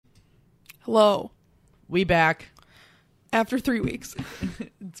Hello. We back. After 3 weeks.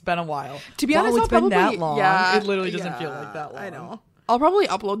 It's been a while. To be honest, it's I'll been probably... that long. Yeah, it literally doesn't feel like that long. I know. I'll probably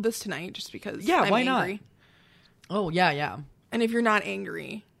upload this tonight just because I'm why angry. not? Oh, yeah. And if you're not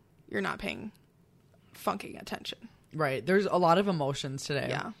angry, you're not paying fucking attention. Right. There's a lot of emotions today.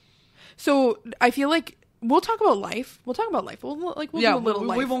 Yeah. So I feel like we'll talk about life. We'll do a little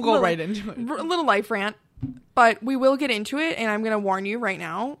life. We won't go right into it. A little life rant. But we will get into it, and I'm going to warn you right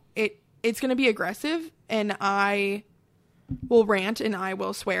now. It's going to be aggressive, and I will rant, and I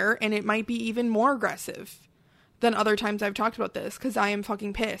will swear, and it might be even more aggressive than other times I've talked about this, because I am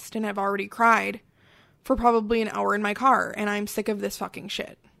fucking pissed, and I've already cried for probably an hour in my car, and I'm sick of this fucking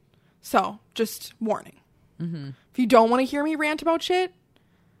shit. So, just warning. Mm-hmm. If you don't want to hear me rant about shit,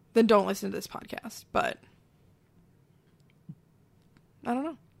 then don't listen to this podcast. But I don't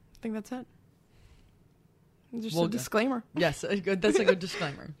know. I think that's it. Just a disclaimer. Yes, that's a good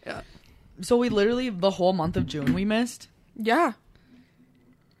disclaimer. Yeah. So we literally, the whole month of June we missed? Yeah.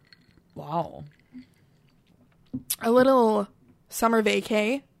 Wow. A little summer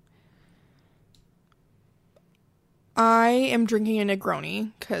vacay. I am drinking a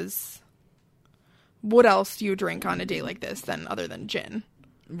Negroni, because what else do you drink on a day like this other than gin?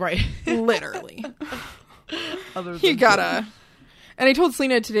 Right. Literally. You gotta... And I told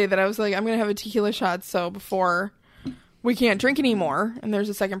Selena today that I was like, I'm going to have a tequila shot so before we can't drink anymore and there's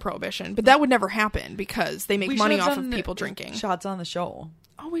a second prohibition. But that would never happen because they make money off of people drinking. Shots on the show.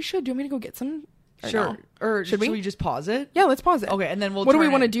 Oh, we should. Do you want me to go get some? Sure. No? Or should we just pause it? Yeah, let's pause it. Okay, and then we'll What do we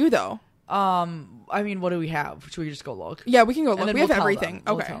want to do, though? I mean, what do we have? Should we just go look? Yeah, we can go look. We have everything.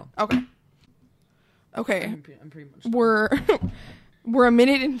 Okay. Okay. I'm pretty much We're a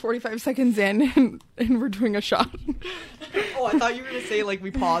minute and 45 seconds in, and we're doing a shot. Oh, I thought you were going to say, like,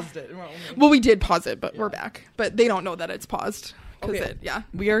 we paused it. Well, we did pause it, but we're back. But they don't know that it's paused. Okay.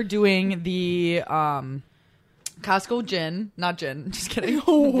 We are doing the Costco gin. Not gin. Just kidding.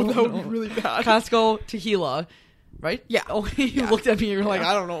 Oh, that would be really bad. Costco tequila. Right? Yeah. Oh, you looked at me and you're like,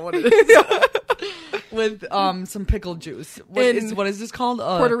 I don't know what it is. With some pickle juice. What is this called?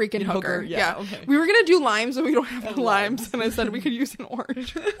 Puerto Rican hooker. Yeah. Okay. We were gonna do limes, but we don't have the limes, and I said we could use an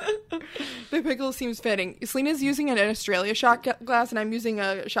orange. The pickle seems fitting. Selena's using an Australia shot glass, and I'm using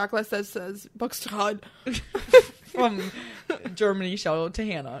a shot glass that says Buxtehude from Germany. Shout out to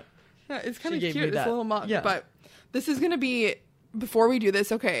Hannah. Yeah, it's kind of cute. It's a little mug. Yeah. But this is gonna be, before we do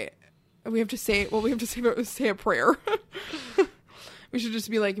this. Okay, we have to say a prayer. We should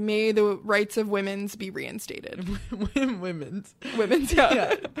just be like, may the rights of women's be reinstated. Women's,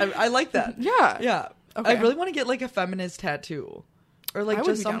 yeah. I like that. Yeah. Okay. I really want to get like a feminist tattoo, or like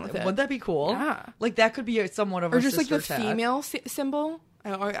just something. Wouldn't that be cool? Yeah. Like that could be somewhat of or a just like the tat. female symbol.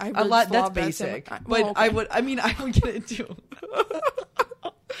 I a lot. That's basic, but okay. I would get it too.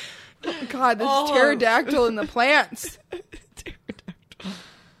 God, this pterodactyl in the plants.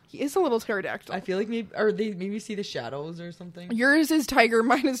 He is a little pterodactyl. I feel like maybe see the shadows or something. Yours is tiger,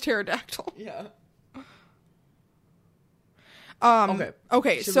 mine is pterodactyl. Yeah.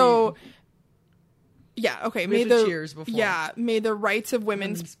 Okay. So. Yeah. Okay. May the cheers before. Yeah. May the rights of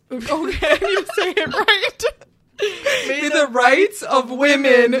women's. Okay, you say it right. May the rights of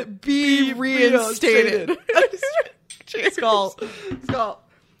women be reinstated. Cheers. Skull.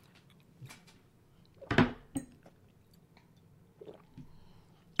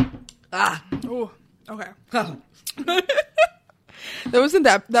 Oh, okay. That wasn't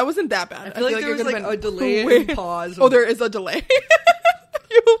that bad. I feel like there was like a delay and pause. Oh, there is a delay.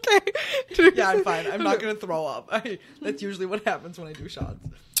 You okay? Yeah, I'm fine. I'm not gonna throw up. That's usually what happens when I do shots.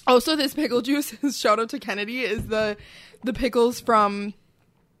 Also, this pickle juice, shout out to Kennedy, is the pickles from,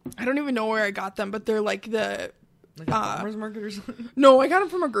 I don't even know where I got them, but they're like the a farmer's market or something? No, I got them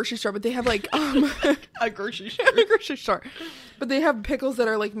from a grocery store, but they have like a grocery store. But they have pickles that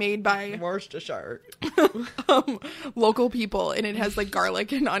are like made by Worcestershire local people, and it has like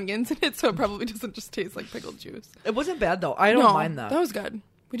garlic and onions in it, so it probably doesn't just taste like pickled juice. It wasn't bad though. I don't mind that. That was good.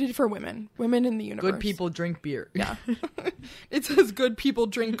 We did it for women in the universe. Good people drink beer. Yeah. It says good people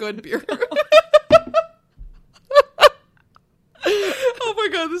drink good beer. Oh my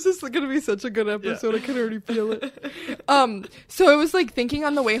god, this is going to be such a good episode. Yeah. I can already feel it. So I was like thinking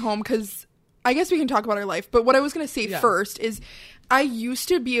on the way home, because I guess we can talk about our life, but what I was going to say first is I used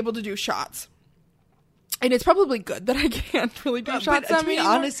to be able to do shots. And it's probably good that I can't really do shots. But to be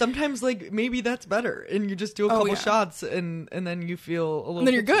honest, sometimes like maybe that's better, and you just do a couple shots, and then you feel a little. And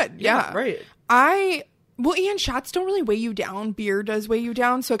then you're good. Yeah, right. I Well, and shots don't really weigh you down. Beer does weigh you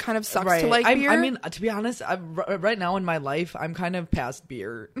down, so it kind of sucks to like beer. I mean, to be honest, right now in my life, I'm kind of past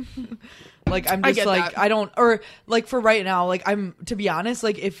beer. Like, I'm just like, that. I don't, or like for right now, like to be honest,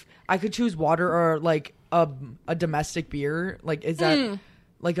 like if I could choose water or like a domestic beer, like is that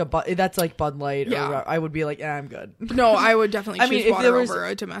like that's like Bud Light, or I would be like, I'm good. No, I would definitely choose water over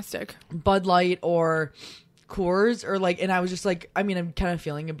a domestic. Bud Light or Coors, or like, and I was just like, I mean, I'm kind of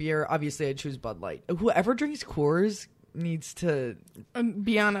feeling a beer. Obviously, I'd choose Bud Light. Whoever drinks Coors needs to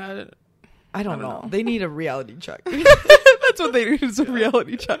be on a. I don't know. They need a reality check. That's what they need, is a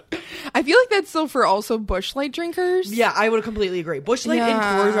reality check. I feel like that's still for also Busch Light drinkers. Yeah, I would completely agree. Busch Light and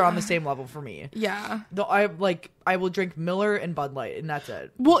Coors are on the same level for me. Yeah. Though I will drink Miller and Bud Light, and that's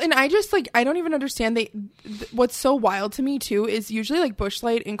it. Well, and I just like, I don't even understand what's so wild to me too is usually like Busch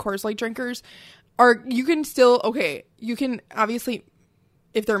Light and Coors Light drinkers you can still, okay, you can obviously,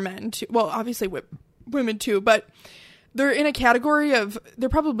 if they're men too, well, obviously women too, but they're in a category of, they're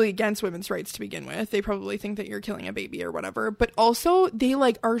probably against women's rights to begin with. They probably think that you're killing a baby or whatever, but also they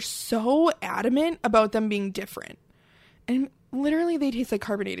like are so adamant about them being different. And literally they taste like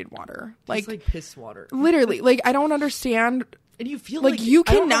carbonated water. Like piss water. Literally. Like, I don't understand. And you feel like you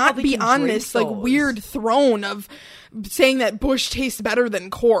cannot be on this like weird throne of saying that Busch tastes better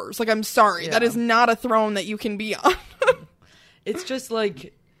than Coors. Like, I'm sorry. Yeah. That is not a throne that you can be on. It's just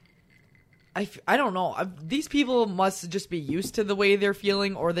like, I don't know. These people must just be used to the way they're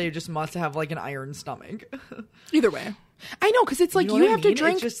feeling, or they just must have like an iron stomach. Either way. I know, because it's like you have to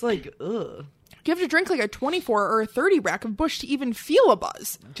drink. It's just like, ugh. You have to drink like a 24 or a 30 rack of Busch to even feel a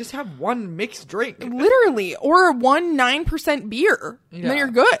buzz. Just have one mixed drink. Literally. Or 9% beer. Yeah. And then you're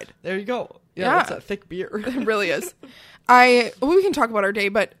good. There you go. Yeah. That's a thick beer. It really is. We can talk about our day,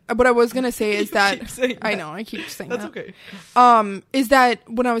 but what I was going to say is that I know I keep saying that's that. Okay. Is that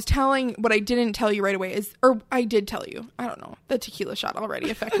when I was what I didn't tell you right away is, or I did tell you, I don't know, the tequila shot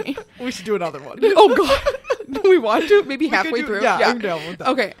already affected me. We should do another one. Oh God. Do we want to? Maybe halfway through? Yeah, I'm down with that.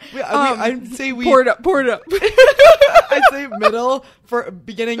 Okay. I'd say we... Pour it up. I'd say middle for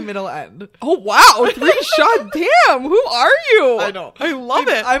beginning, middle, end. Oh, wow. 3 shots. Damn. Who are you? I know. I love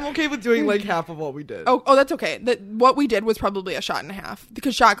it. I'm okay with doing like half of what we did. Oh, that's okay. What we did was probably a shot and a half,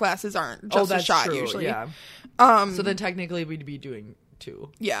 because shot glasses aren't just a shot true. Usually. Yeah. So then technically we'd be doing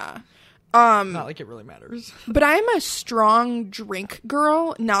 2. Yeah. Not like it really matters. But I'm a strong drink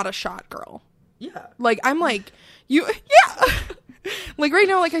girl, not a shot girl. Yeah. Like, I'm like, yeah. Like right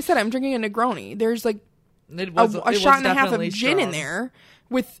now, like I said, I'm drinking a Negroni. There's like a shot and a half of gin in there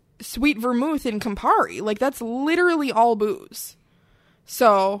with sweet vermouth and Campari. Like, that's literally all booze.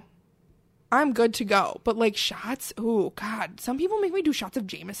 So I'm good to go. But like shots, oh God, some people make me do shots of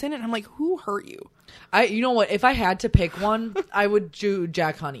Jameson, and I'm like, who hurt you? You know what? If I had to pick one, I would do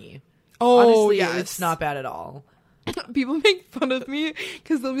Jack Honey. Oh, honestly, yes. It's not bad at all. People make fun of me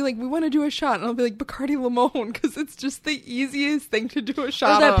because they'll be like, we want to do a shot, and I'll be like, Bacardi Limon, because it's just the easiest thing to do a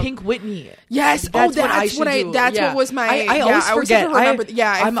shot. Oh, that Pink Whitney. Yes. That's what was my. I always forget. I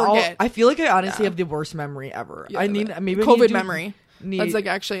forget. I feel like I honestly have the worst memory ever. Yeah, I need maybe COVID memory. That's like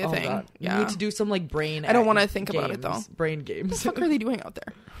actually a thing. God. Yeah. You need to do some like brain. I don't want to think about it though. Brain games. What the fuck are they doing out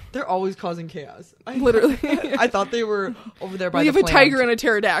there? They're always causing chaos. Literally. I thought they were over there by we the have a tiger and a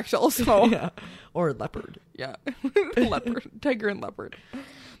pterodactyl, so. Yeah. Or a leopard. Yeah. Leopard. Tiger and leopard.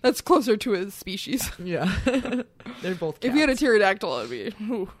 That's closer to a species. Yeah. They're both cats. If you had a pterodactyl, it'd be...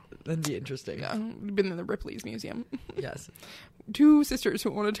 Ooh. That'd be interesting. Yeah. Been in the Ripley's Museum. Yes. 2 sisters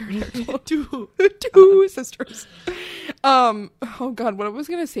who own a pterodactyl. Two sisters. Oh God, what I was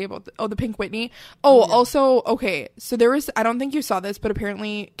gonna say about the Pink Whitney. Also, okay, so there was, I don't think you saw this, but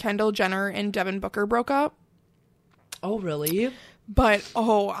apparently Kendall Jenner and Devin Booker broke up. Oh really? But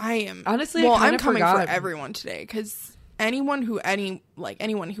I am honestly, I'm coming for everyone today, because anyone who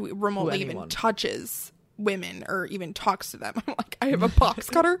remotely even touches women or even talks to them, I'm like, I have a box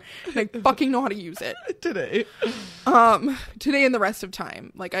cutter and I fucking know how to use it today and the rest of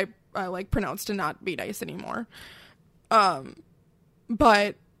time. Like I like pronounce to not be nice anymore.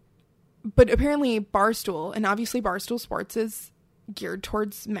 But apparently Barstool, and obviously Barstool Sports is geared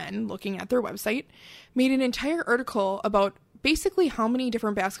towards men looking at their website, made an entire article about basically how many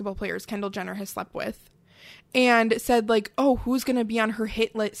different basketball players Kendall Jenner has slept with, and said like, oh, who's gonna be on her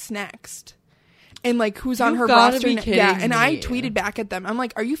hit list next, and like who's on her roster. Yeah, and I tweeted back at them. I'm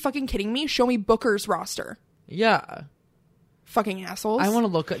like, are you fucking kidding me? Show me Booker's roster. Yeah, fucking assholes. I want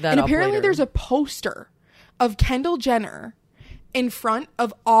to look at that. And apparently there's a poster of Kendall Jenner in front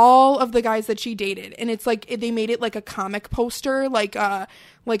of all of the guys that she dated, and it's like they made it like a comic poster, like a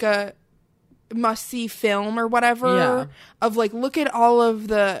must-see film or whatever Yeah. of like, look at all of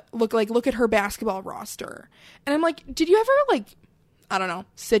the look at her basketball roster. And I'm like, did you ever like, I don't know,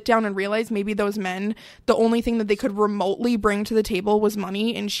 sit down and realize maybe those men, the only thing that they could remotely bring to the table was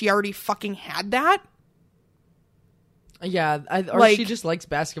money, and she already fucking had that? Yeah, or Like- she just likes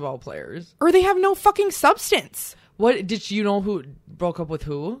basketball players. Or they have no fucking substance. What did you know who broke up with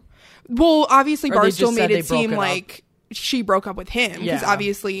who? Well, obviously Or they Barstool just said made they it broke seem it up. like she broke up with him because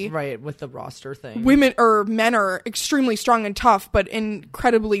obviously right, with the roster thing. women or men are extremely strong and tough, but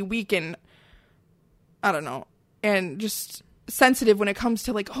incredibly weak and, I don't know, and just sensitive when it comes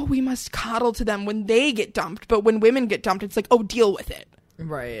to like, oh, we must coddle to them when they get dumped. But when women get dumped, it's like, oh, deal with it.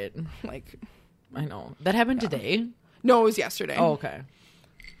 Right. Like, I know. That happened today? no, it was yesterday. Oh, okay.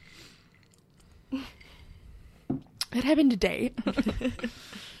 It happened today.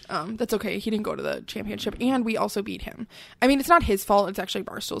 That's okay. He didn't go to the championship, and we also beat him. I mean, it's not his fault. It's actually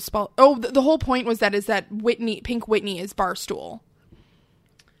Barstool's fault. Oh, the whole point was that Pink Whitney is Barstool.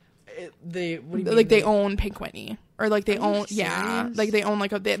 What do you mean? Like they own Pink Whitney, or like they Are you own, yeah, serious? like they own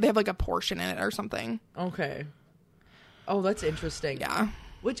like they have like a portion in it or something. Okay. Oh, that's interesting. Yeah.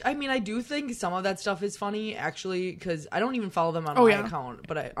 Which, I mean, I do think some of that stuff is funny, actually, because I don't even follow them on Oh, my yeah. account,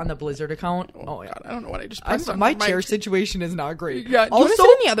 but on the Blizzard account. Oh, yeah. God, I don't know what I just pressed on. My chair situation is not great. Yeah, do you wanna Also,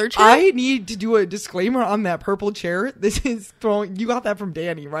 sit in the other chair? I need to do a disclaimer on that purple chair. This is throwing. You got that from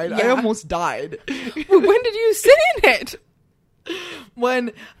Danny, right? I Yeah. almost died. When did you sit in it?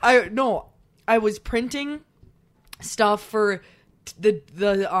 When I was printing stuff for the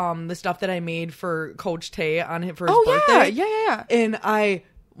stuff that I made for Coach Tay on him for his birthday. yeah. And I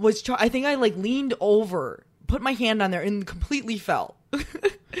was I think I like leaned over, put my hand on there, and completely fell.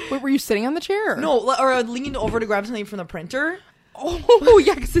 Wait, were you sitting on the chair? No, or I leaned over to grab something from the printer. Oh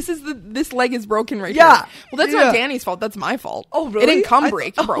yeah, because this leg is broken right Yeah. here. Well, that's Yeah. not Danny's fault. That's my fault. Oh, really? It didn't come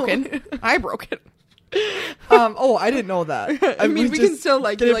Oh. broken. I broke it. I didn't know that. I mean, we can still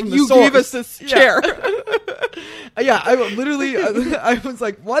like get be it like, from the you source. gave us this Yeah. chair. Yeah, I literally, I was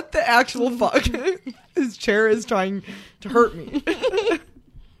like, what the actual fuck? His chair is trying to hurt me.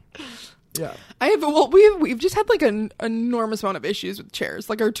 Yeah. We've just had like an enormous amount of issues with chairs,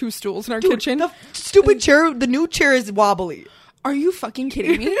 like our two stools in our Dude, kitchen. the stupid chair, the new chair is wobbly. Are you fucking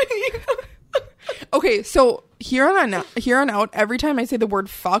kidding me? Okay, so here on out, every time I say the word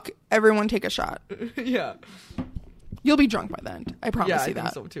fuck, everyone take a shot. Yeah. You'll be drunk by then. I promise Yeah, I you think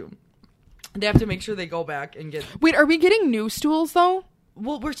that. so too. They have to make sure they go back and get. Wait, are we getting new stools though?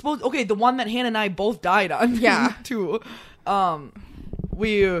 Well, we're supposed. Okay, the one that Hannah and I both died on. Yeah. Too.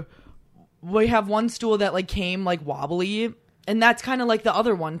 We have one stool that like came like wobbly. And that's kind of like the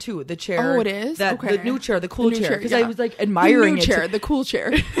other one too, the chair. Oh, it is? That Okay. the new chair, the cool The new chair, because chair, I yeah. was like admiring the new it. chair, the cool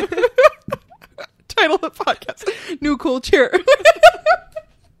chair. Title of the podcast: New cool chair.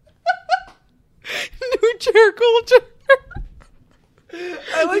 New chair, cool chair.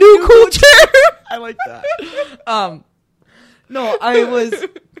 I like New cool chair. I like that. No, I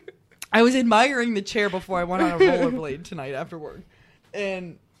was admiring the chair before I went on a rollerblade tonight after work,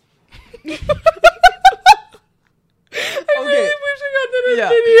 and I really wish I got that in yeah,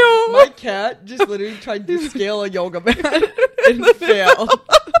 video. my cat just literally tried to scale a yoga mat and failed.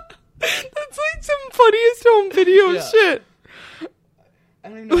 That's like some funniest home video Yeah. shit. I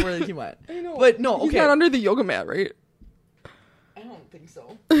don't even know where he went. I know. But no, He's okay. not under the yoga mat, right? I don't think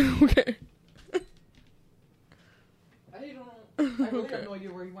so. Okay. I really have no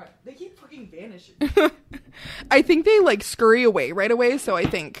idea where he went. They keep fucking vanishing. I think they like scurry away right away, so I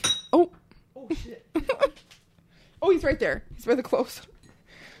think. Oh, Oh shit. oh, he's right there. He's by the clothes.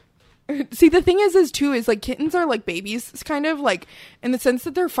 See, the thing is like kittens are like babies, it's kind of like in the sense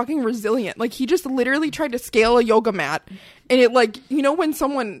that they're fucking resilient. Like he just literally tried to scale a yoga mat, and it like, you know, when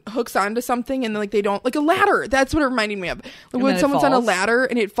someone hooks onto something and like they don't, like a ladder. That's what it reminded me of. Like And when then it someone's on a falls? ladder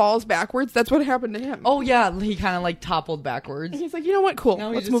and it falls backwards. That's what happened to him. Oh yeah, he kind of like toppled backwards. He's like, you know what? Cool. Now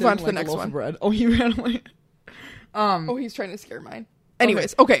he's Let's just move on to sitting the like a next loaf of one. bread. Oh, he ran away. Oh, he's trying to scare mine.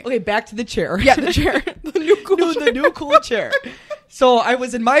 Anyways, okay. Okay, back to the chair. Yeah, the chair. The new cool chair. The new cool chair. So I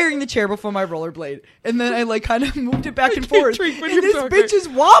was admiring the chair before my rollerblade, and then I like kind of moved it back and forth. drink when And you're this talking. bitch is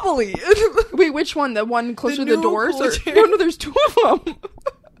wobbly. Wait, which one? The one closer to the new doors? cool Or... chair. No, there's two of them.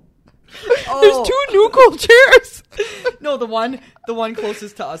 Oh. There's two new cool chairs. No, the one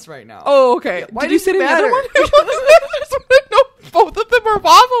closest to us right now. Oh, okay. Why Did you does sit it in the other matter? one? I just want to know both of them are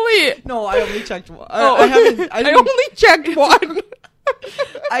wobbly. No, I only checked one. Oh, I haven't. I only checked one.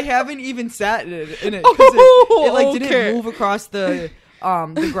 I haven't even sat in it because Oh, it like okay. didn't move across the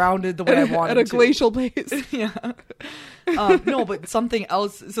ground the way I wanted At a to. glacial pace. Yeah. No, but something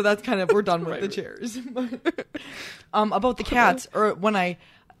else. So that's kind of, we're done with the chairs. About the cats, or when I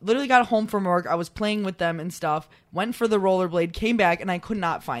literally got home from work. I was playing with them and stuff, went for the rollerblade, came back, and I could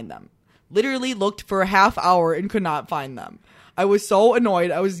not find them. Literally looked for a half hour and could not find them. I was so annoyed.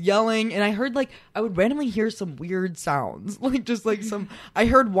 I was yelling, and I heard, like, I would randomly hear some weird sounds. Like, just, like, I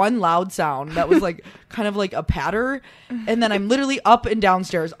heard one loud sound that was, like, kind of like a patter, and then I'm literally up and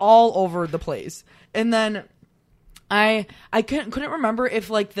downstairs all over the place. And then I couldn't remember if,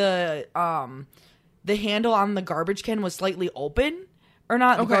 like, the handle on the garbage can was slightly open or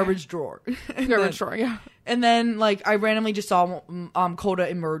not. The garbage drawer. Garbage drawer, yeah. And then, like, I randomly just saw Coda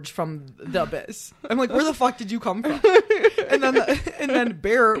emerge from the abyss. I'm like, where the fuck did you come from? And then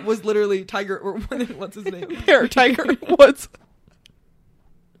Bear was literally Tiger, or what's his name? Bear, Tiger, what's...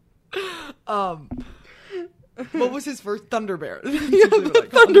 What was his first? Thunder Bear.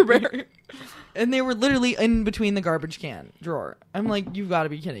 Thunder Bear. And they were literally in between the garbage can drawer. I'm like, you've got to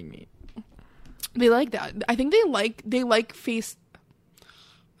be kidding me. They like that. I think they like faces.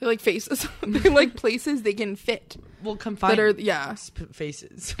 They like places they can fit. Well, confined. Yeah.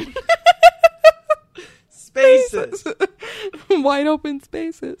 Faces. Spaces. Wide open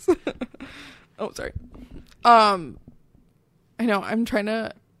spaces. Oh, sorry. I know. I'm trying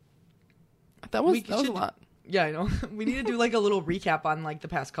to. That was a lot. Yeah, I know. We need to do like a little recap on like the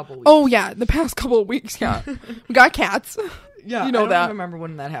past couple weeks. Oh yeah, the past couple of weeks. Yeah, we got cats. Yeah, you know that. I don't remember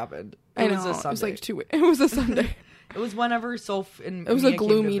when that happened. I know. It was like 2 weeks. It was a Sunday. It was whenever it was a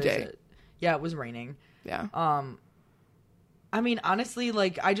gloomy day. Yeah, it was raining. Yeah. I mean, honestly,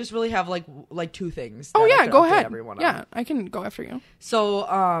 like I just really have like two things. Oh yeah, go ahead. Yeah, I can go after you.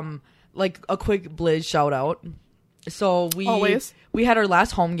 So, like a quick Blizz shout out. So we had our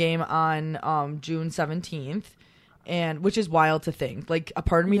last home game on June 17th, and which is wild to think. Like a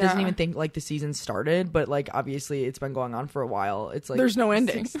part of me doesn't even think like the season started, but like obviously it's been going on for a while. It's like there's no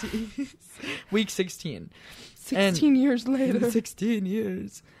ending. Week 16. 16 years later. 16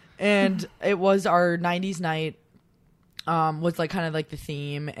 years. And it was our 90s night, was like kind of like the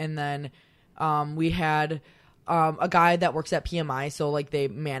theme, and then we had a guy that works at PMI, so like they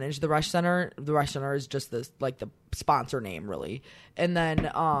manage the Rush Center. The Rush Center is just this like the sponsor name, really. And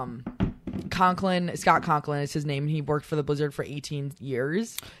then Scott Conklin is his name. He worked for the Blizzard for 18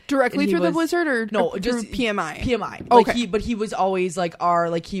 years. Directly through the Blizzard, or no, just PMI? PMI. Okay, but he was always like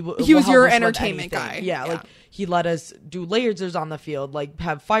he was your entertainment guy. Yeah, like he let us do lasers on the field, like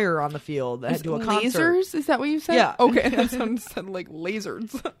have fire on the field, do a concert. Lasers? Is that what you said? Yeah. Okay, that sounded like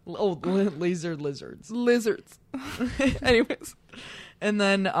lasers. Oh, laser lizards. Lizards. Anyways, and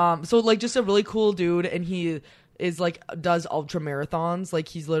then so like just a really cool dude, and he is like does ultra marathons. Like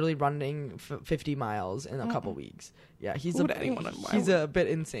he's literally running 50 miles in a couple weeks. Yeah, he's a bit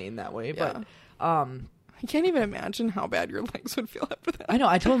insane that way, but I can't even imagine how bad your legs would feel after that. I know.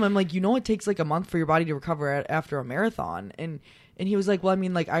 I told him, I'm like, it takes like a month for your body to recover after a marathon, and he was like, well, I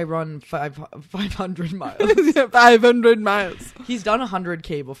mean, like I run 500 miles. 500 miles. He's done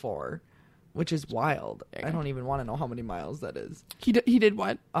 100K before, which is wild. I don't even want to know how many miles that is. He did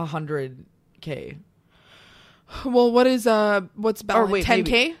what? 100K. Well, what's about 10K?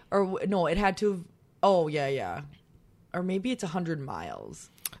 Maybe. Or no, it had to. Oh yeah. Or maybe it's 100 miles.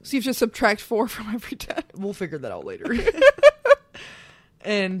 So you have to subtract 4 from every 10. We'll figure that out later.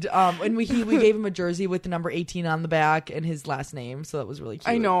 And we gave him a jersey with the number 18 on the back and his last name, so that was really cute.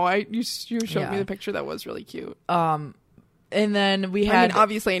 I know. You showed me the picture. That was really cute. And then we had. I mean,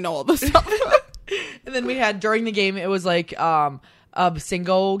 obviously I know all this stuff. And then we had during the game, it was like a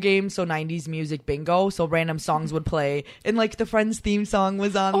single game, so 90s music bingo, so random songs would play, and like the Friends theme song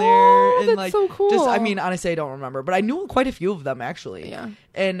was on there, and that's like so cool. just, I mean, honestly I don't remember, but I knew quite a few of them actually. Yeah.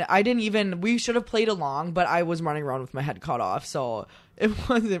 And we should have played along, but I was running around with my head cut off, so it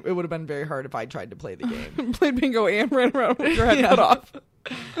would have been very hard if I tried to play the game. Played bingo and ran around with your head cut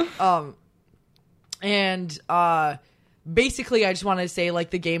off. Basically, I just want to say,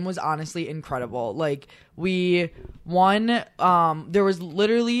 like, the game was honestly incredible. Like, we won. There was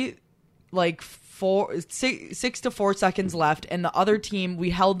literally, like, 6 to 4 seconds left, and the other team,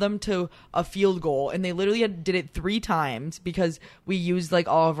 we held them to a field goal, and they literally did it 3 times because we used, like,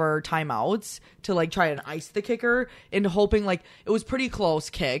 all of our timeouts to, like, try and ice the kicker, and hoping, like, it was pretty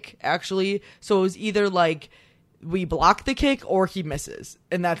close kick, actually. So it was either, like, we block the kick or he misses,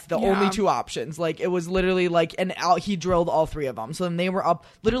 and that's the only 2 options. Like, it was literally like he drilled all 3 of them, so then they were up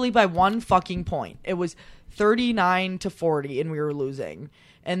literally by 1 fucking point. It was 39-40 and we were losing,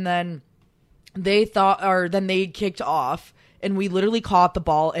 and then they kicked off, and we literally caught the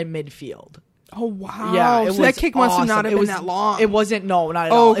ball at midfield. Oh wow! Yeah, so that kick must have not have been that long. It wasn't. No, not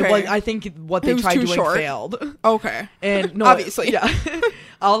at all. Okay. I think what they tried doing failed. Okay, and no, obviously, yeah.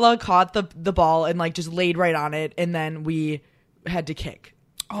 Allah caught the ball and like just laid right on it, and then we had to kick.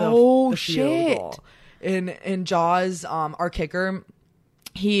 the field goal. In Jaws, our kicker,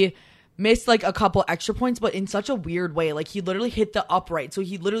 he missed like a couple extra points, but in such a weird way. Like he literally hit the upright, so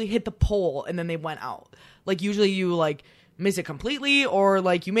he literally hit the pole and then they went out. Like usually you like miss it completely or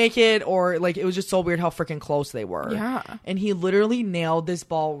like you make it, or like it was just so weird how freaking close they were. Yeah. And he literally nailed this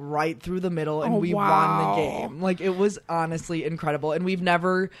ball right through the middle and we won the game. Like it was honestly incredible. And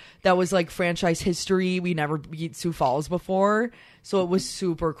that was like franchise history. We never beat Sioux Falls before. So it was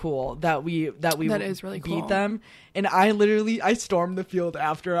super cool that we that is really beat cool. them. And I stormed the field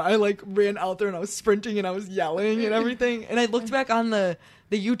after. I like ran out there and I was sprinting and I was yelling and everything. And I looked back on the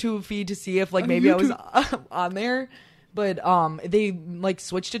YouTube feed to see if like maybe I was on there. But they like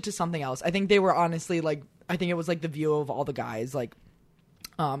switched it to something else. I think they were honestly like, I think it was like the view of all the guys like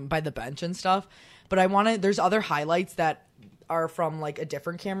by the bench and stuff. But there's other highlights that are from like a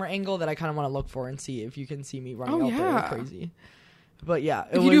different camera angle that I kind of want to look for and see if you can see me running out there like crazy. But yeah,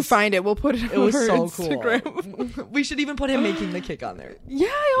 if you do find it, we'll put it. It was so Instagram. Cool. We should even put him making the kick on there.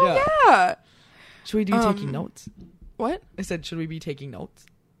 Yeah. Should we do taking notes? What? I said, should we be taking notes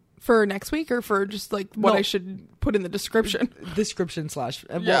for next week or for just like what I should put in the description? Description / like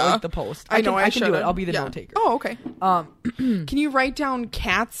the post. I can do it. I'll be the note taker. Oh, okay. Can you write down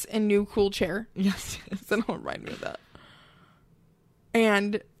cats and new cool chair? Yes. Then it'll remind me of that.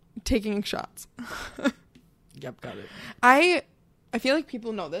 And taking shots. Yep, got it. I feel like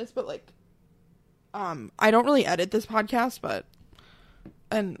people know this, but like, I don't really edit this podcast,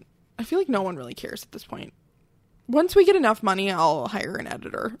 and I feel like no one really cares at this point. Once we get enough money, I'll hire an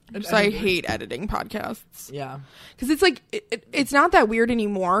editor. I hate editing podcasts. Yeah. Because it's like, it's not that weird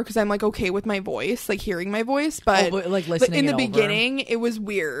anymore because I'm like okay with my voice, like hearing my voice, but like listening in the beginning, it was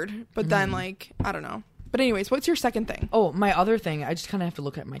weird. But then like, I don't know. But anyways, what's your second thing? Oh, my other thing, I just kind of have to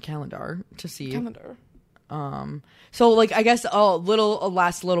look at my calendar to see. Calendar. So like I guess a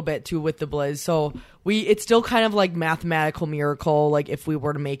last little bit too with the Blizz. So it's still kind of like mathematical miracle, like if we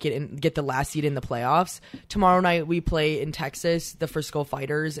were to make it and get the last seed in the playoffs. Tomorrow night we play in Texas, the Frisco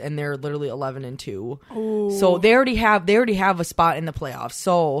Fighters, and they're literally 11-2. Ooh. So they already have a spot in the playoffs.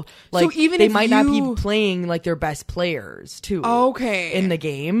 So like even they might not be playing like their best players too. Okay. In the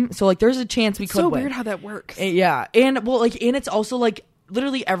game. So like there's a chance we could win. So weird how that works. Yeah. And it's also like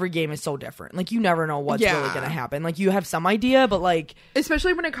literally every game is so different. Like you never know what's really gonna happen. Like you have some idea, but like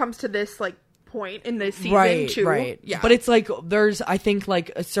especially when it comes to this like point in this season too. Right. Yeah. But it's like there's I think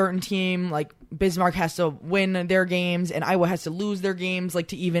like a certain team like Bismarck has to win their games and Iowa has to lose their games like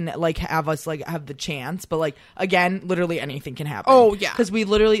to even like have us like have the chance. But like again, literally anything can happen. Oh yeah. Because we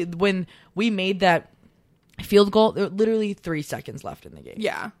literally when we made that field goal, there were literally 3 seconds left in the game.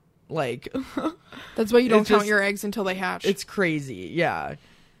 Yeah. Like that's why you don't count your eggs until they hatch. It's crazy. Yeah.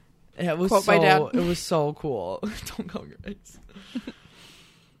 It was Quote my dad. It was so cool. Don't count your eggs.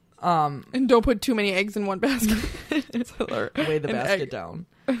 And don't put too many eggs in one basket. Weigh the basket down.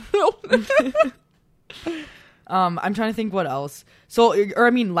 I'm trying to think what else.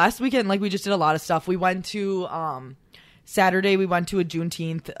 Last weekend, like we just did a lot of stuff. We went to Saturday, we went to a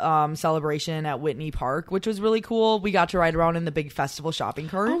Juneteenth celebration at Whitney Park, which was really cool. We got to ride around in the big festival shopping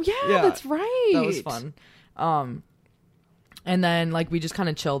cart. Oh yeah, that's right. That was fun. And then like we just kind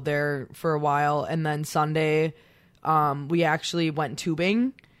of chilled there for a while, and then Sunday, we actually went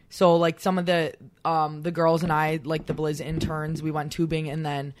tubing. So like some of the girls and I, like the Blizz interns, we went tubing, and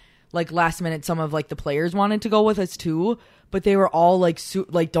then like last minute some of like the players wanted to go with us too, but they were all like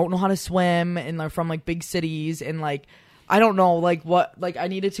don't know how to swim, and they're from like big cities, and like I don't know like what, like I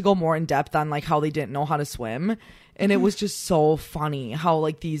needed to go more in depth on like how they didn't know how to swim, and it was just so funny how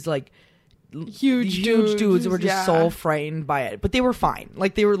like these like huge dudes were just so frightened by it, but they were fine.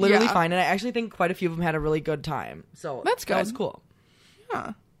 Like they were literally fine, and I actually think quite a few of them had a really good time. So that's good. That was cool.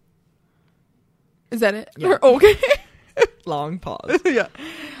 Yeah. Is that it? Yeah. Okay. Long pause. Yeah.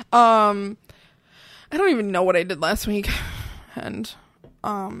 I don't even know what I did last week, and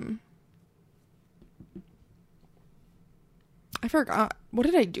I forgot. What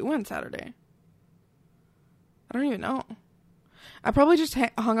did I do on Saturday? I don't even know. I probably just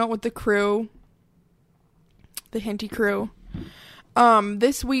hung out with the crew, the Henty crew.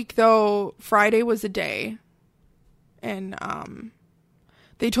 This week though, Friday was a day, and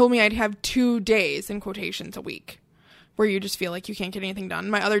they told me I'd have 2 days in quotations a week where you just feel like you can't get anything done.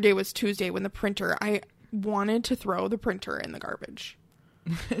 My other day was Tuesday when I wanted to throw the printer in the garbage.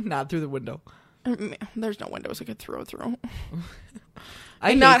 Not through the window. There's no windows I could throw through.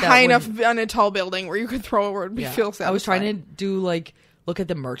 I'm not high enough on a tall building where you could throw it where it would feel satisfying. I was trying to do like look at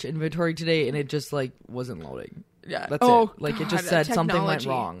the merch inventory today, and it just like wasn't loading. Yeah. That's it. Like it just said something went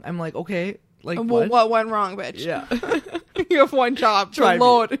wrong. I'm like, okay, Like, what went wrong, bitch? Yeah. You have one job. Try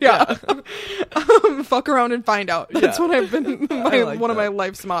load. Yeah. Fuck around and find out. That's what I've been, one of my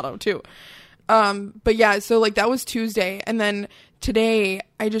life's motto, too. But yeah, so, like, that was Tuesday. And then today,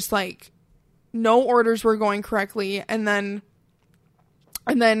 I just, like, no orders were going correctly. And then,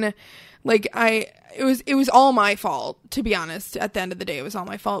 like, it was all my fault, to be honest. At the end of the day, it was all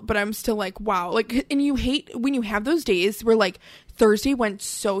my fault. But I'm still like, wow. Like, and you hate when you have those days where, like, Thursday went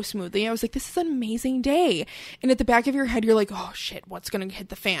so smoothly. I was like, this is an amazing day. And at the back of your head, you're like, oh shit, what's going to hit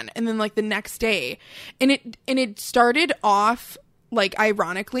the fan? And then, like, the next day, and it started off, like,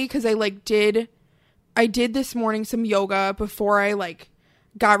 ironically, because I did this morning some yoga before I, like,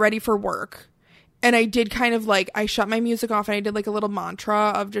 got ready for work. And I did kind of, like, I shut my music off and I did, like, a little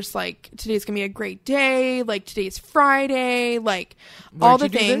mantra of just, like, today's gonna be a great day, like, today's Friday, like, all the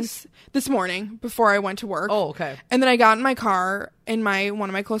things. This morning before I went to work. Oh, okay. And then I got in my car and one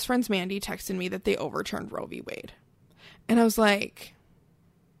of my close friends, Mandy, texted me that they overturned Roe v. Wade. And I was like,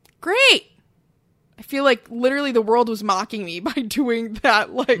 great. I feel like literally the world was mocking me by doing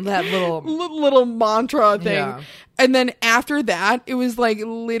that, like, that little mantra thing. Yeah. And then after that, it was like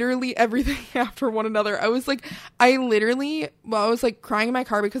literally everything after one another. I was like crying in my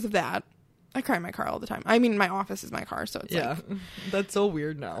car because of that. I cry in my car all the time. I mean, my office is my car, so it's like... That's so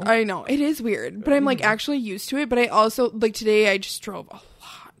weird now. I know. It is weird, but I'm, like, actually used to it. But I also, like, today I just drove a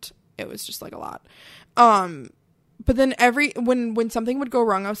lot. It was just, like, a lot. But then when something would go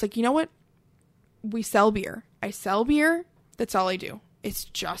wrong, I was like, you know what? We sell beer. I sell beer. That's all I do. It's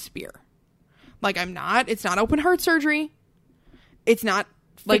just beer. Like, it's not open heart surgery. It's not...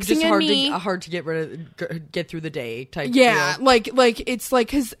 Like, just hard to get through the day type deal. Like, it's like,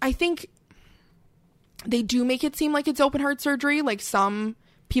 because I think... They do make it seem like it's open heart surgery. Like, some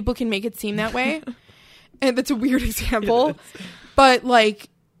people can make it seem that way. And that's a weird example. But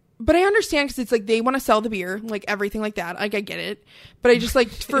I understand because it's like they want to sell the beer, like everything like that. Like, I get it. But I just, like,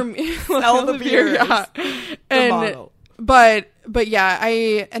 for me... sell the beer. Yeah. But yeah,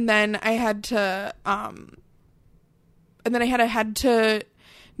 and then I had to head to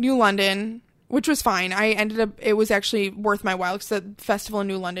New London, which was fine. It was actually worth my while because the festival in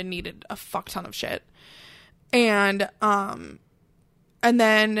New London needed a fuck ton of shit. And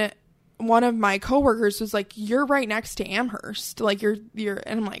then one of my coworkers was like, you're right next to Amherst. Like, you're,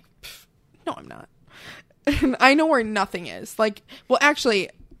 and I'm like, no, I'm not. And I know where nothing is. Like, well, actually,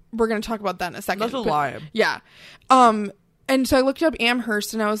 we're going to talk about that in a second. That's a lie. Yeah. And so I looked up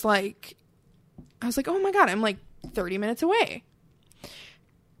Amherst and I was like, oh my God, I'm like 30 minutes away.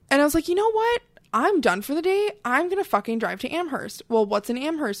 And I was like, you know what? I'm done for the day. I'm going to fucking drive to Amherst. Well, what's in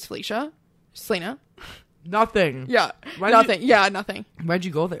Amherst, Felicia? Selena? Nothing. Yeah. Nothing. Yeah, nothing. Why'd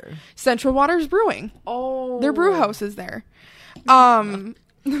you go there? Central Waters Brewing. Oh. Their brew house is there. Nothing.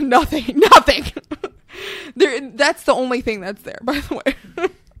 Nothing. That's the only thing that's there, by the way.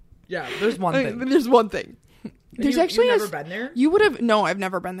 Yeah, there's one thing. There's one thing. There's actually you've never been there? You would have... No, I've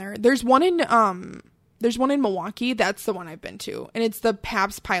never been there. There's one in Milwaukee. That's the one I've been to. And it's the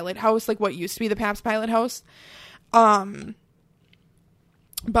Pabst Pilot House, like what used to be the Pabst Pilot House.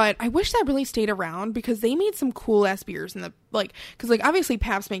 But I wish that really stayed around because they made some cool ass beers in the, like, because, like, obviously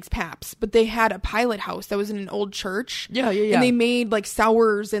Pabst makes Pabst, but they had a pilot house that was in an old church. Yeah. And they made, like,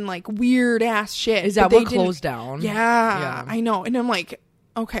 sours and, like, weird ass shit. Is that what closed down? Yeah, I know. And I'm like,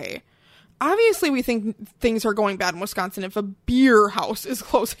 okay, obviously we think things are going bad in Wisconsin if a beer house is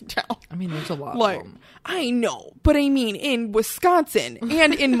closing down. I mean, there's a lot like, of them. I know, but I mean, in Wisconsin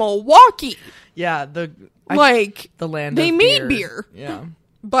and in Milwaukee. Yeah, the land they made beer. Yeah.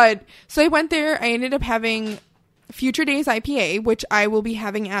 But, so I went there, I ended up having Future Days IPA, which I will be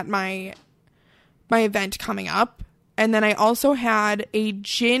having at my event coming up. And then I also had a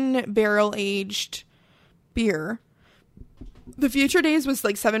gin barrel-aged beer. The Future Days was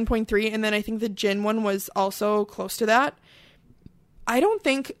like 7.3, and then I think the gin one was also close to that. I don't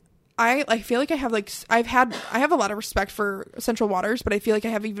think... I feel like I have I have a lot of respect for Central Waters, but I feel like I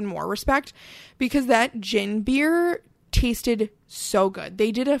have even more respect because that gin beer tasted so good.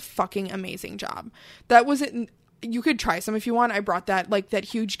 They did a fucking amazing job. That wasn't... You could try some if you want. I brought that, like, that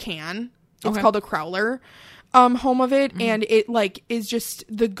huge can. It's called a Crowler. Home of it. Mm-hmm. And it, like, is just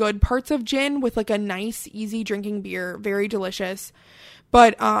the good parts of gin with, like, a nice, easy drinking beer. Very delicious.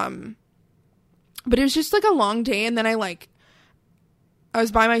 But it was just, like, a long day. And then I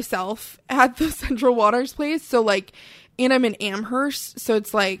was by myself at the Central Waters place. So, like, and I'm in Amherst. So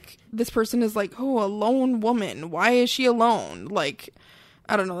it's like, this person is like, oh, a lone woman. Why is she alone? Like,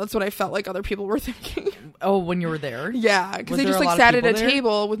 I don't know. That's what I felt like other people were thinking. Oh, when you were there? Yeah, because I just like sat at a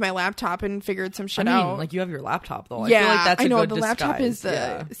table with my laptop and figured some shit out. Like you have your laptop though. Yeah, I feel like that's a good the disguise. laptop is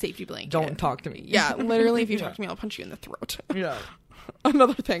the safety blanket. Don't talk to me. Yeah, literally, if you talk to me, I'll punch you in the throat. Yeah.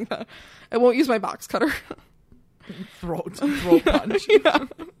 Another thing, I won't use my box cutter. Throat punch. Yeah.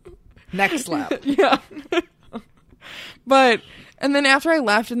 Neck slap. Yeah. But and then after I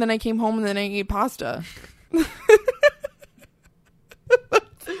left, and then I came home, and then I ate pasta. Where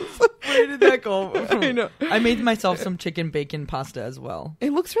did that go? I know. I made myself some chicken bacon pasta as well.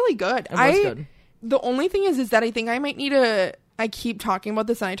 It looks really good. It was good. The only thing is that I think I might need I keep talking about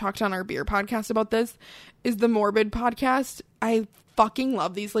this, and I talked on our beer podcast about this, is the Morbid podcast. I fucking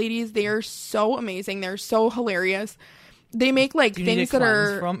love these ladies. They are so amazing. They're so hilarious. They make like things that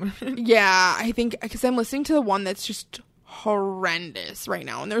are from? Yeah, I think because I'm listening to the one that's just horrendous right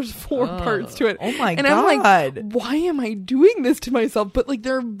now, and there's 4 parts to it. Oh my god. I'm like, why am I doing this to myself? But like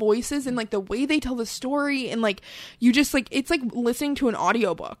their voices and like the way they tell the story, and like you just like it's like listening to an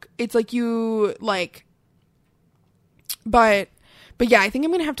audiobook. It's like you like but yeah, I think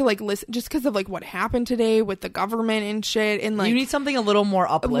I'm gonna have to like listen just because of like what happened today with the government and shit, and like you need something a little more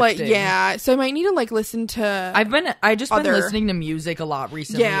uplifting. Like yeah, so I might need to like listen to. I just been listening to music a lot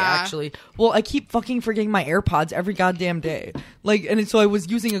recently. Yeah. Actually, well, I keep fucking forgetting my AirPods every goddamn day. Like, and so I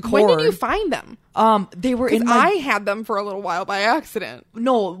was using a cord. When did you find them? They were in. I had them for a little while by accident.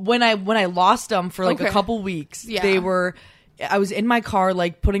 No, when I lost them for like a couple weeks, they were. I was in my car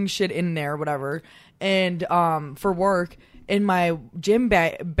like putting shit in there, whatever, and for work. And my gym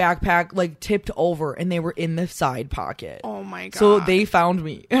backpack like tipped over, and they were in the side pocket. Oh my god! So they found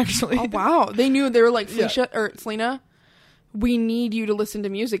me actually. Oh wow! They knew. They were like, Felicia or Selena, we need you to listen to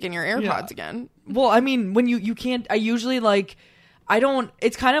music in your AirPods again. Well, I mean, when you can't. I usually like. I don't.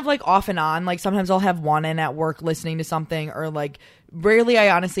 It's kind of like off and on. Like sometimes I'll have one in at work listening to something, or like rarely I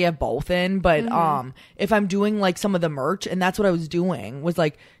honestly have both in. But if I'm doing like some of the merch, and that's what I was doing, was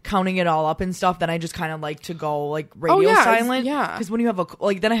like counting it all up and stuff. Then I just kind of like to go like radio silent. Yeah. Because when you have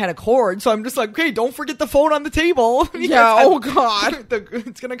then I had a cord, so I'm just like, okay, don't forget the phone on the table. Yeah. Oh god,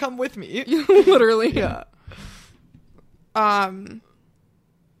 it's gonna come with me. Literally. Yeah. But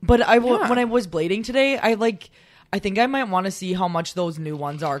when I was blading today, I think I might want to see how much those new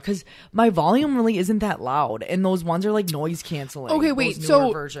ones are, because my volume really isn't that loud, and those ones are like noise canceling. Okay, wait,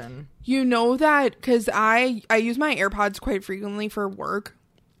 so version. You know that because I use my AirPods quite frequently for work.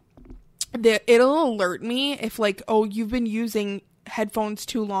 It'll alert me if like, oh, you've been using headphones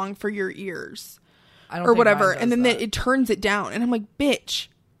too long for your ears, or whatever, and then it turns it down, and I'm like, bitch,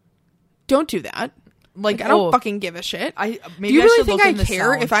 don't do that. Like I don't fucking give a shit. Do you really think I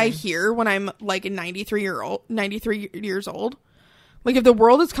care if I hear when I'm like 93 years old? Like if the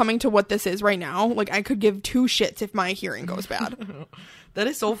world is coming to what this is right now, like I could give 2 shits if my hearing goes bad. That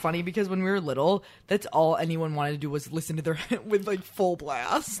is so funny because when we were little, that's all anyone wanted to do was listen to their with like full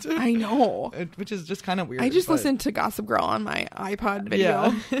blast. I know, which is just kind of weird. I just listened to Gossip Girl on my iPod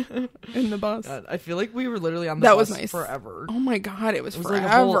video in the bus. I feel like we were literally on the bus was nice. Forever. Oh my god, it was forever. Like a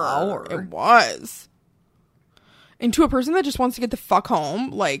whole hour. It was. And to a person that just wants to get the fuck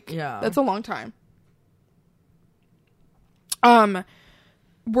home, like, that's a long time.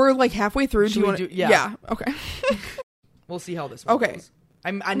 We're like halfway through. Yeah. Okay. We'll see how this one goes.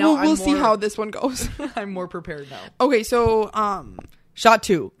 We'll see how this one goes. I'm more prepared now. Okay, so shot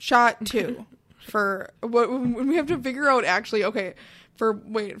two for what we have to figure out actually. Okay, for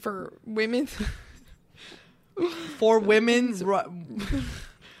women's for women's.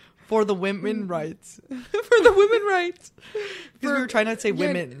 For the women rights. For the women rights. Because we were trying not to say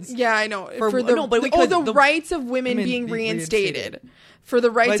women's. Yeah, I know. The rights of women being reinstated. For the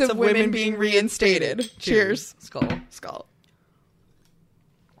rights of women being reinstated. Cheers. Skull.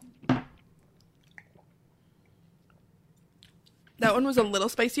 That one was a little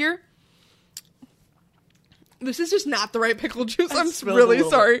spicier. This is just not the right pickle juice. I'm really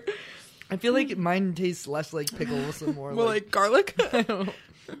sorry. I feel like mine tastes less like pickles and more like garlic. I don't know.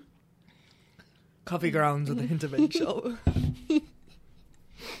 Coffee grounds with a hint of eggshell.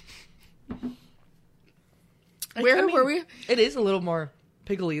 Where were we? It is a little more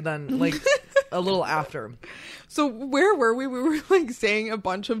pickly than like a little after. So where were we? We were like saying a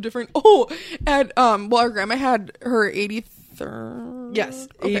bunch of different. At our grandma had her 83rd. Yes,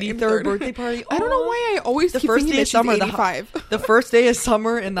 83rd birthday party. I don't know why I always keep thinking that she's 85. The first day of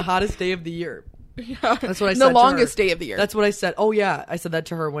summer and the hottest day of the year. Yeah, that's what I said. The longest day of the year. That's what I said. Oh yeah, I said that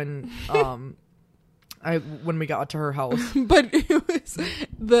to her when when we got to her house. But it was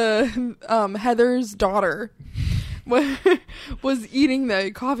the Heather's daughter was eating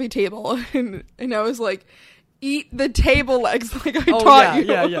the coffee table, and I was like, eat the table legs like I taught you.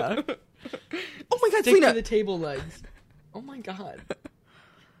 Yeah. Oh my God, Stick Selena. to the table legs. Oh my God.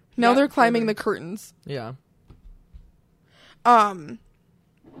 Now they're climbing the curtains. Yeah. I'm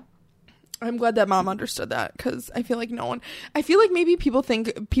glad that mom understood that, because I feel like maybe people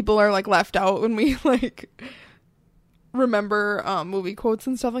think people are like left out when we like remember movie quotes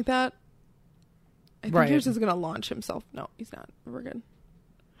and stuff like that. I think yours is gonna launch himself. No, he's not. We're good.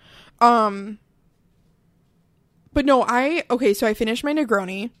 But no, so I finished my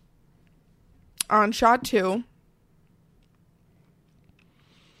Negroni on shot 2.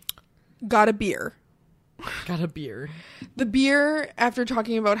 Got a beer. The beer, after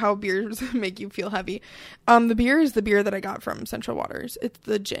talking about how beers make you feel heavy, the beer is the beer that I got from Central Waters. It's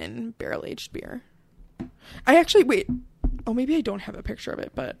the gin barrel-aged beer. I actually, wait. Oh, maybe I don't have a picture of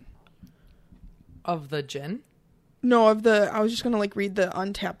it, but... Of the gin? No, I was just going to, like, read the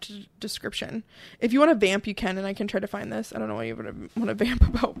Untapped description. If you want to vamp, you can, and I can try to find this. I don't know what you want to vamp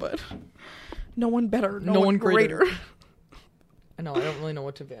about, but... No one better. No one greater. I know, I don't really know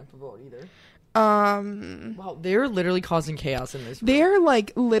what to vamp about either. Wow, they're literally causing chaos in this room. They're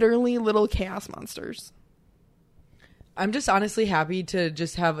like literally little chaos monsters. I'm just honestly happy to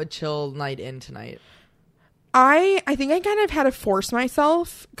just have a chill night in tonight. I think I kind of had to force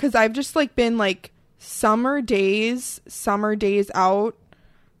myself, because I've just like been like summer days out,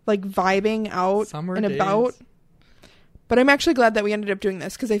 like vibing out about. But I'm actually glad that we ended up doing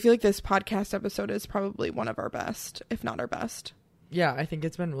this, because I feel like this podcast episode is probably one of our best, if not our best. Yeah, I think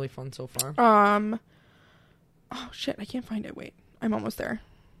it's been really fun so far. Oh shit, I can't find it. Wait, I'm almost there.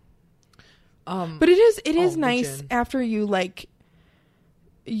 But it is nice after you like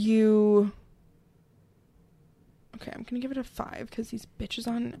you. Okay, I'm gonna give it a 5, because these bitches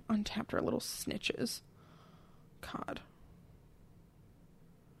on Untapped are little snitches. God,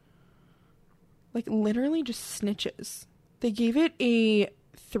 like literally just snitches. They gave it a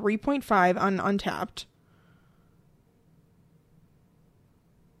 3.5 on Untapped.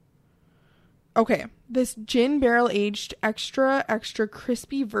 Okay, this gin barrel-aged extra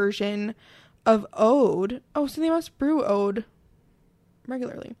crispy version of Ode, so they must brew Ode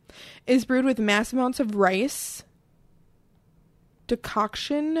regularly, is brewed with mass amounts of rice,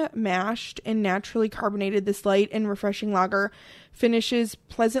 decoction, mashed, and naturally carbonated. This light and refreshing lager finishes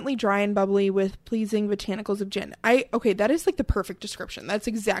pleasantly dry and bubbly with pleasing botanicals of gin. Okay, that is like the perfect description. That's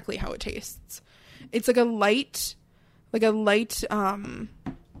exactly how it tastes. It's like a light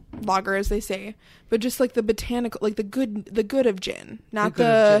lager, as they say, but just like the botanical, like the good of gin, not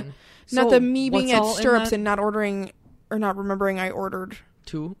me being at Stirrups and not remembering I ordered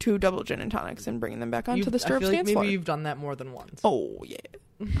two double gin and tonics and bringing them back onto the Stirrups dance floor. Maybe you've done that more than once. Oh yeah.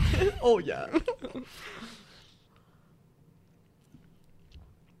 Oh yeah.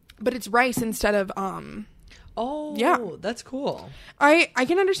 But it's rice instead of Oh yeah, that's cool. I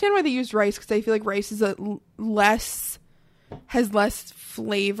can understand why they used rice, because I feel like rice is has less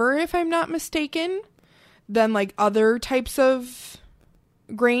flavor, if I'm not mistaken, than like other types of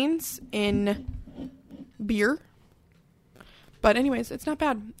grains in beer. But anyways, it's not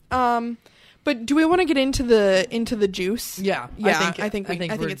bad. But do we want to get into the juice? Yeah. I think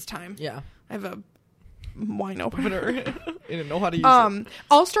it's time. Yeah. I have a wine opener. I didn't know how to use it.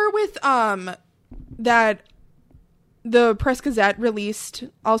 I'll start with that the Press Gazette released.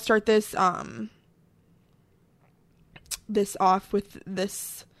 I'll start this off with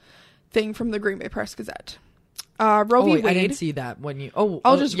this thing from the Green Bay Press Gazette. Roe v. Wade. I didn't see that when you.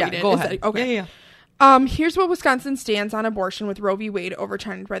 I'll just read it. Go ahead. Okay. Yeah. Here's what Wisconsin stands on abortion with Roe v. Wade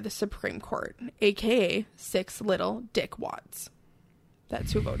overturned by the Supreme Court, aka 6 little Dick Wads.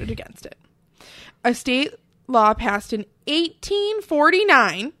 That's who voted against it. A state law passed in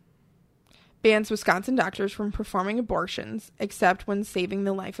 1849 bans Wisconsin doctors from performing abortions except when saving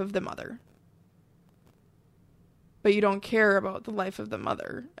the life of the mother. But you don't care about the life of the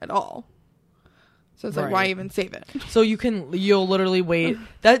mother at all. So it's like, why even save it? So you'll literally wait.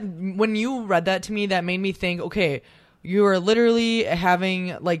 That when you read that to me, that made me think, okay, you are literally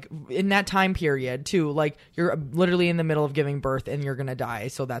having, like, in that time period too, like, you're literally in the middle of giving birth and you're gonna die,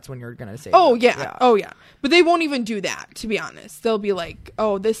 so that's when you're gonna save it. Yeah. Oh yeah. But they won't even do that, to be honest. They'll be like,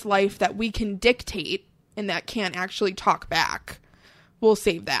 oh, this life that we can dictate and that can't actually talk back, we'll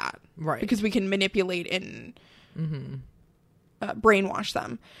save that. Right. Because we can manipulate and brainwash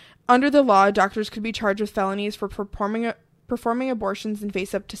them. Under the law, doctors could be charged with felonies for performing abortions and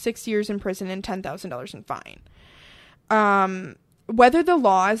face up to 6 years in prison and $10,000 in fine. Whether the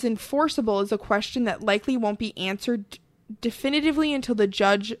law is enforceable is a question that likely won't be answered definitively until the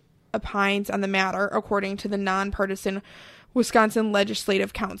judge opines on the matter, according to the nonpartisan Wisconsin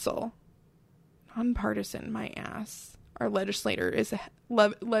Legislative Council. nonpartisan, my ass. Our legislature is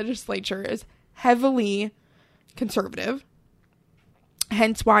heavily conservative.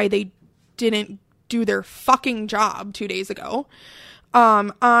 Hence why they didn't do their fucking job 2 days ago.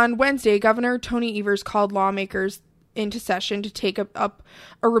 On Wednesday, Governor Tony Evers called lawmakers into session to take up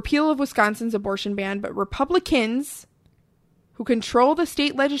a repeal of Wisconsin's abortion ban, but Republicans who control the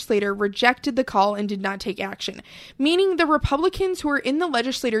state legislature rejected the call and did not take action. Meaning the Republicans who are in the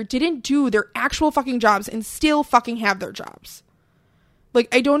legislature didn't do their actual fucking jobs and still fucking have their jobs. Like,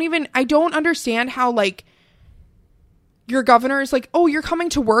 I don't understand how, like, your governor is like, oh, you're coming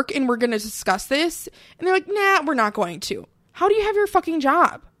to work and we're going to discuss this. And they're like, nah, we're not going to. How do you have your fucking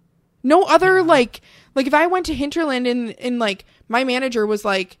job? No other, like if I went to Hinterland and like my manager was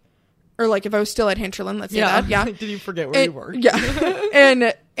like, or like if I was still at Hinterland, let's say that. Yeah. Did you forget where you worked? Yeah.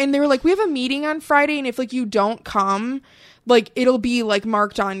 and they were like, we have a meeting on Friday. And if like you don't come, like it'll be like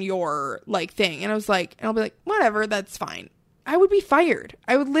marked on your like thing. And I was like, and I'll be like, whatever, that's fine. I would be fired.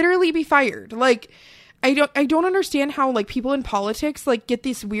 I would literally be fired. Like, I don't understand how like people in politics like get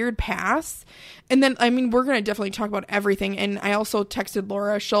this weird pass. And then, I mean, we're going to definitely talk about everything. And I also texted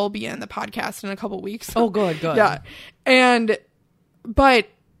Laura. She'll be in the podcast in a couple weeks. Oh, good. Yeah. But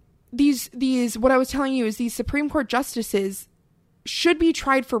these, what I was telling you is these Supreme Court justices should be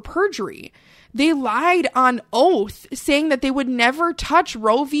tried for perjury. They lied on oath saying that they would never touch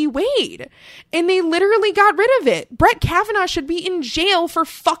Roe v. Wade. And they literally got rid of it. Brett Kavanaugh should be in jail for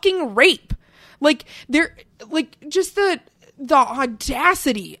fucking rape. Like, they're, like, just the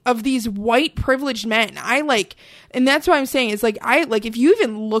audacity of these white privileged men. And that's what I'm saying is, like, if you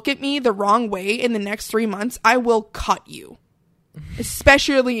even look at me the wrong way in the next 3 months, I will cut you.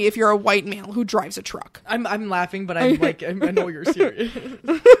 Especially if you're a white male who drives a truck. I'm laughing, but I'm like, I know you're serious.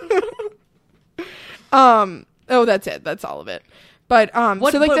 Oh, that's it. That's all of it. But that's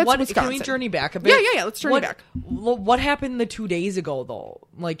Wisconsin. Can we journey back a bit? Yeah. Let's journey back. What happened the 2 days ago though?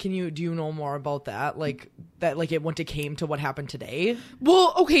 Like, do you know more about that? Like it came to what happened today?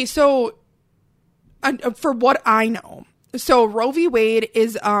 Well, okay, so for what I know, so Roe v. Wade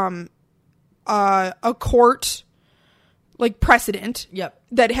is a court like precedent. Yep.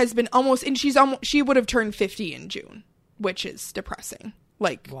 That has been she would have turned 50 in June, which is depressing.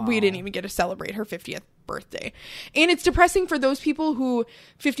 Like, wow. We didn't even get to celebrate her 50th birthday. And it's depressing for those people who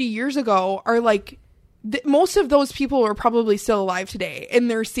 50 years ago are like, most of those people are probably still alive today and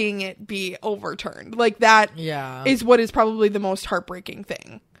they're seeing it be overturned. Like, that is what is probably the most heartbreaking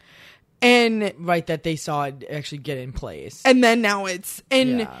thing. And right, that they saw it actually get in place. And then now it's,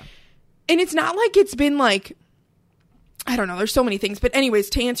 and it's not like it's been like, I don't know, there's so many things. But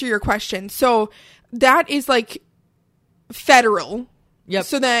anyways, to answer your question, so that is like federal. Yep.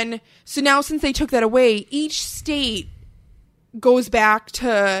 So now since they took that away, each state goes back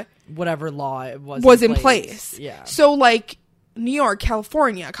to whatever law it was in place. Yeah. So like New York,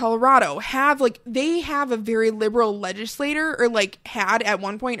 California, Colorado have a very liberal legislator, or like had at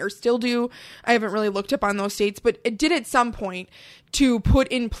one point, or still do. I haven't really looked up on those states, but it did at some point to put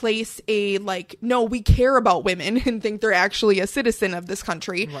in place a like, no, we care about women and think they're actually a citizen of this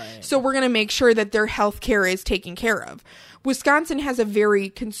country. Right. So we're going to make sure that their health care is taken care of. Wisconsin has a very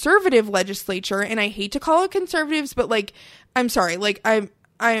conservative legislature, and I hate to call it conservatives, but like, I'm sorry, like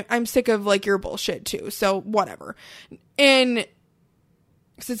I'm sick of like your bullshit too. So whatever. And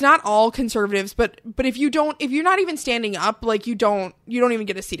because it's not all conservatives, but if you're not even standing up, like you don't even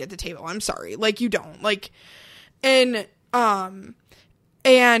get a seat at the table. I'm sorry. Like you don't like, and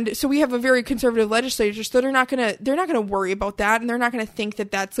so we have a very conservative legislature, so they're not going to worry about that. And they're not going to think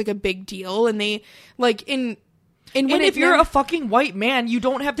that that's like a big deal. And they like and if you're a fucking white man, you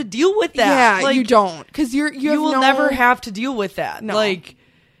don't have to deal with that. Yeah, like, you don't, because you will never have to deal with that. No. Like,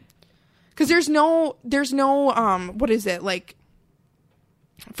 because there's no what is it, like,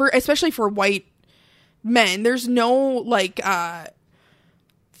 especially for white men, there's no like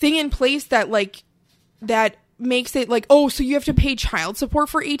thing in place that makes it like, oh, so you have to pay child support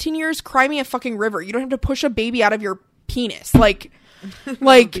for 18 years? Cry me a fucking river. You don't have to push a baby out of your penis. Like, that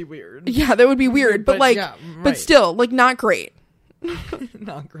would be weird. Yeah, that would be weird. But like, yeah, right. But still, like, not great.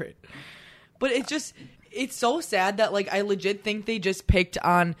 Not great. But it's so sad that like I legit think they just picked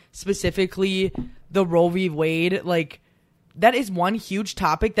on specifically the Roe v. Wade. Like, that is one huge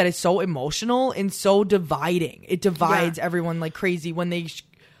topic that is so emotional and so dividing. It divides everyone like crazy when they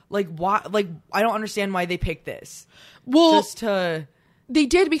why, like, I don't understand why they picked this. Well, they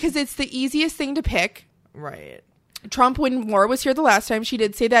did because it's the easiest thing to pick. Right. Trump, when Laura was here the last time, she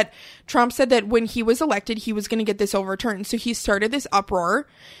did say that Trump said that when he was elected, he was going to get this overturned. So he started this uproar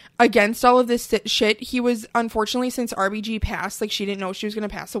against all of this shit. He was, unfortunately, since RBG passed, like, she didn't know she was going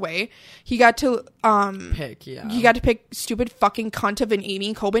to pass away. He got to pick stupid fucking cunt of an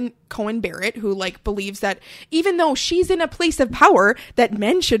Amy Cohen Barrett, who, like, believes that even though she's in a place of power, that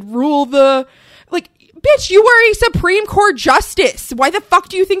men should rule the, like, bitch, you are a Supreme Court justice. Why the fuck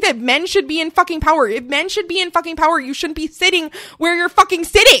do you think that men should be in fucking power? If men should be in fucking power, you shouldn't be sitting where you're fucking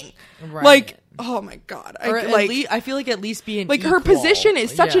sitting. Right. Like, oh my God. I feel like at least being like equal. Her position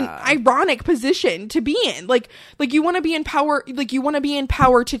is such an ironic position to be in. Like you want to be in power. Like you want to be in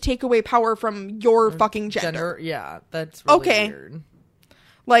power to take away power from your fucking gender. Yeah, that's really weird.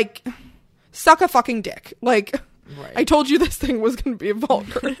 Like, suck a fucking dick. Like. Right. I told you this thing was going to be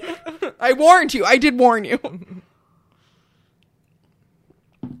vulgar. I warned you. I did warn you.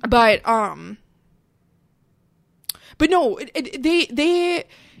 But no, they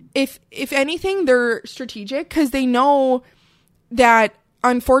if anything, they're strategic because they know that,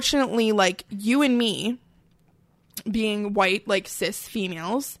 unfortunately, like, you and me being white, like, cis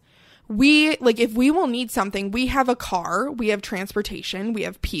females, we, like, if we will need something, we have a car, we have transportation, we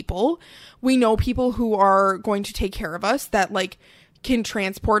have people, we know people who are going to take care of us, that, like, can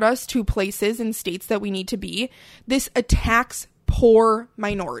transport us to places and states that we need to be. This attacks poor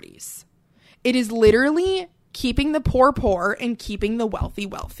minorities. It is literally keeping the poor and keeping the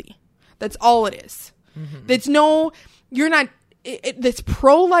wealthy. That's all it is. Mm-hmm. This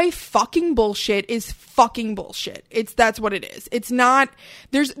pro-life fucking bullshit is fucking bullshit. That's what it is. It's not,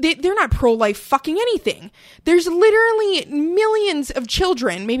 they're not pro-life fucking anything. There's literally millions of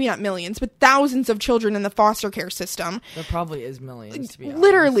children, maybe not millions, but thousands of children in the foster care system. There probably is millions, to be honest.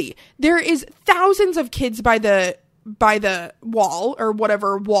 Literally. There is thousands of kids by the wall, or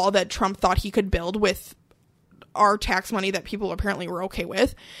whatever wall that Trump thought he could build with our tax money that people apparently were okay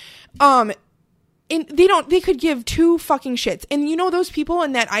with. And they could give two fucking shits. And you know those people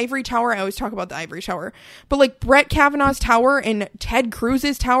in that ivory tower, I always talk about the ivory tower, but like Brett Kavanaugh's tower and Ted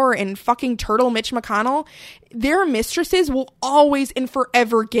Cruz's tower and fucking Turtle Mitch McConnell, their mistresses will always and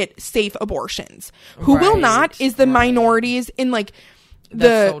forever get safe abortions. Who will not is the minorities in, like,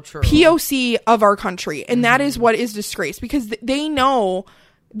 the POC of our country. And that is what is disgrace, because they know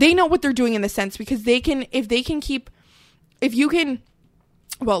what they're doing, in the sense, because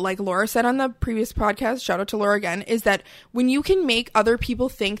well, like Laura said on the previous podcast, shout out to Laura again, is that when you can make other people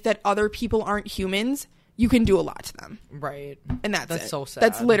think that other people aren't humans, you can do a lot to them. Right. And that's it. So sad.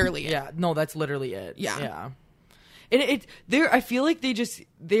 That's literally it. Yeah. No, that's literally it. Yeah. Yeah. And I feel like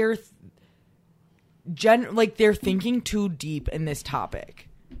they're thinking too deep in this topic.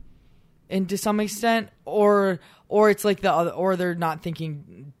 And to some extent, or it's like the other, or they're not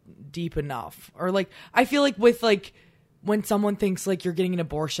thinking deep enough. Or, like, I feel like with, like, when someone thinks, like, you're getting an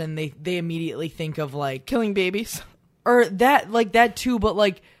abortion, they immediately think of, like, killing babies, or that too, but,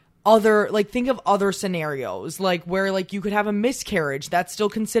 like, think of other scenarios, like, where, like, you could have a miscarriage, that's still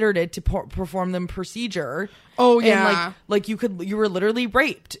considered it to perform the procedure. Oh yeah. And, like you were literally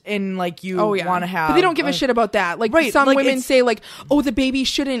raped, and, like, you want to have, but they don't give a shit about that. Like, right, some, like, women say, like, oh, the baby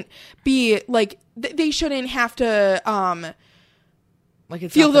shouldn't be, like, they shouldn't have to like,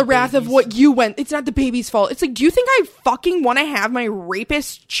 it's feel the wrath of what you went. It's not the baby's fault. It's like, do you think I fucking want to have my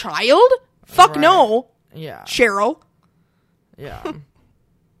rapist child? Fuck no. Yeah. Cheryl. Yeah.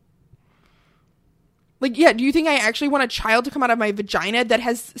 Like, yeah, do you think I actually want a child to come out of my vagina that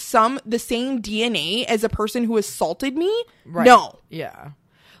has the same DNA as a person who assaulted me? Right. No. Yeah.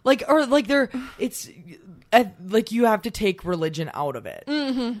 Like, or, like, like, you have to take religion out of it.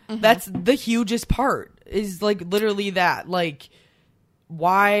 Mm-hmm, mm-hmm. That's the hugest part, is, like, literally that. Like,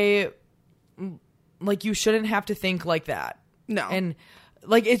 why, like, you shouldn't have to think like that. No. And,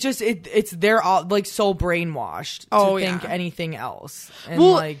 like, it's just, they're all, like, so brainwashed to think anything else. And,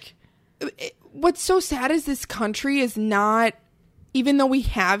 well, like, what's so sad is this country is not, even though we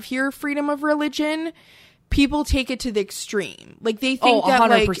have here freedom of religion, people take it to the extreme. Like, they think that,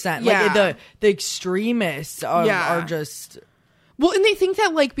 100%. Like, the extremists are just... Well, and they think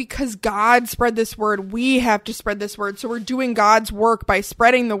that, like, because God spread this word, we have to spread this word. So we're doing God's work by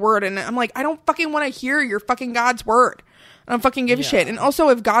spreading the word. And I'm like, I don't fucking want to hear your fucking God's word. I don't fucking give a shit. And also,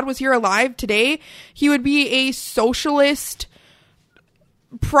 if God was here alive today, he would be a socialist,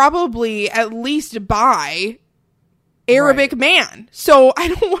 probably at least by Arabic man. So I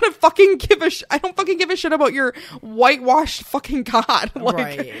don't want to fucking give I don't fucking give a shit about your whitewashed fucking God.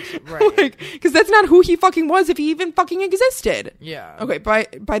 Like, right. Like, because that's not who he fucking was, if he even fucking existed. Yeah. Okay,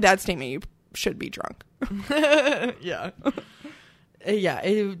 by that statement, you should be drunk. Yeah. Yeah,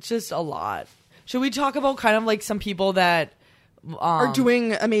 it's just a lot. Should we talk about kind of like some people that are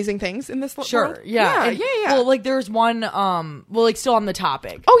doing amazing things in this sure world? yeah well, like there's one like still on the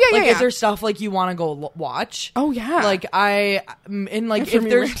topic. Like is there stuff like you want to go watch? Like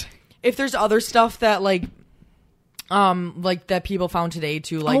if there's other stuff that like that people found today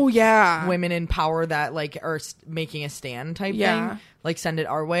too, like women in power that like are making a stand type thing, like send it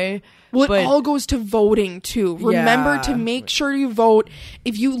our way. Well, it all goes to voting too. Remember to make sure you vote.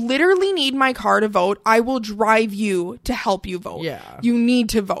 If you literally need my car to vote, I will drive you to help you vote. You need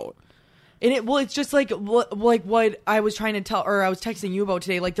to vote. And it's just like what I was trying to tell, or I was texting you about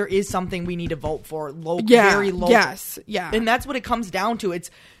today. Like there is something we need to vote for, very local. And that's what it comes down to.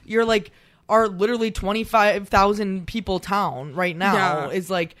 You're like our literally 25,000 people town right now is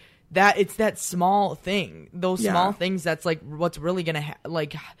like that. It's that small thing, those small things. That's like what's really gonna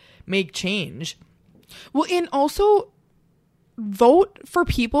make change. Well, and also vote for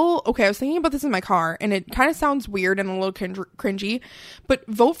people. Okay, I was thinking about this in my car, and it kind of sounds weird and a little cringy, but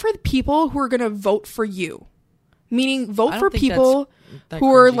vote for the people who are going to vote for you. Meaning, vote for people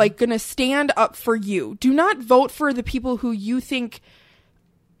who are like going to stand up for you. Do not vote for the people who you think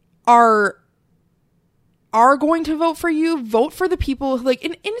are going to vote for you. Vote for the people who, like,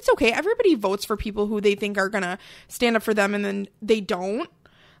 and it's okay. Everybody votes for people who they think are going to stand up for them, and then they don't.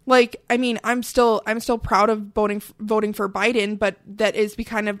 Like, I mean, I'm still proud of voting for Biden, but that is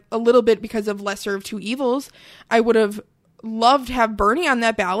kind of a little bit because of lesser of two evils. I would have loved to have Bernie on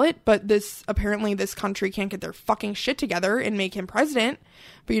that ballot, but apparently this country can't get their fucking shit together and make him president.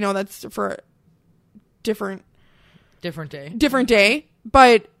 But that's for a different day.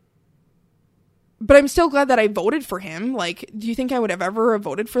 But I'm still glad that I voted for him. Like, do you think I would have ever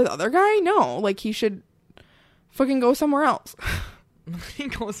voted for the other guy? No. Like, he should fucking go somewhere else.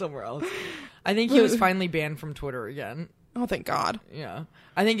 Go somewhere else. I think he was finally banned from Twitter again. Oh, thank God. Yeah.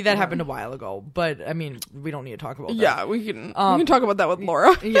 I think that happened a while ago, but I mean, we don't need to talk about that. Yeah, we can talk about that with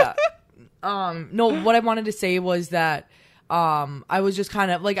Laura. No, what I wanted to say was that I was just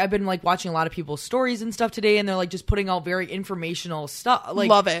kind of like, I've been like watching a lot of people's stories and stuff today, and they're like just putting out very informational stuff. Like,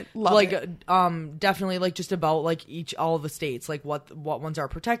 love it. Definitely like just about like all of the states, like what ones are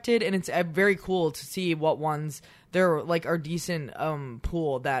protected, and it's very cool to see what ones there like are decent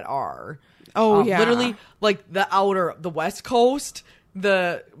pool that are. Literally like the West Coast,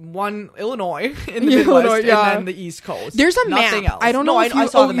 the one Illinois in the Midwest, and then the East Coast. There's a Nothing map. Else. I don't know if you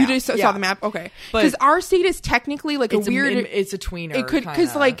saw the map. You just saw the map. Okay, because our state is technically like it's a weird. It's a tweener. It could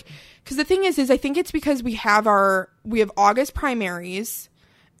because the thing is I think it's because we have August primaries,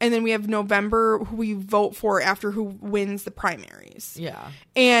 and then we have November who we vote for after who wins the primaries. Yeah,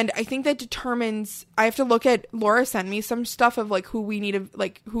 and I think that determines. I have to look at. Laura sent me some stuff of like who we need to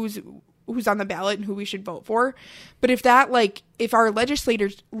like who's on the ballot and who we should vote for. But if our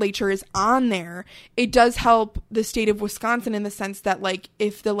legislature is on there, it does help the state of Wisconsin in the sense that like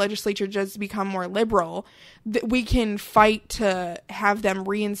if the legislature does become more liberal, that we can fight to have them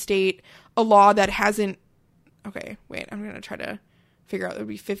reinstate a law that hasn't. Okay, wait, I'm going to try to figure out. It would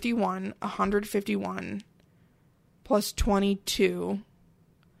be 151 plus 22,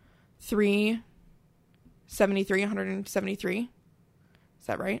 373, 173. Is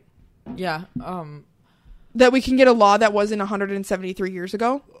that right? Yeah. That we can get a law that wasn't 173 years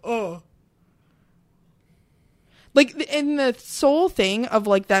ago. Oh. Like, in the sole thing of,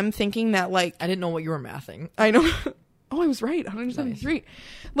 like, them thinking that, like... I didn't know what you were mathing. I know. Oh, I was right. 173. Nice.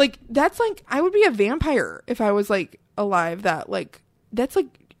 Like, that's, like... I would be a vampire if I was, like, alive. That, like... That's,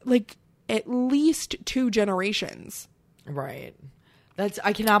 like at least 2 generations. Right.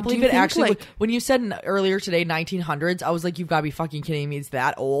 I cannot believe it actually. Like, when you said earlier today, 1900s, I was like, you've got to be fucking kidding me. It's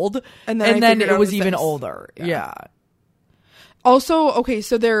that old. And then it was even older. Yeah. Also, okay,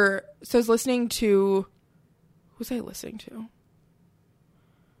 so I was listening to, who was I listening to?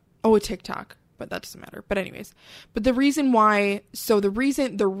 Oh, a TikTok, but that doesn't matter. But anyways, the reasoning,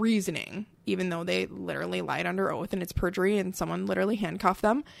 even though they literally lied under oath and it's perjury and someone literally handcuffed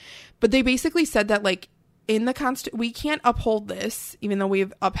them, but they basically said that like, in the we can't uphold this, even though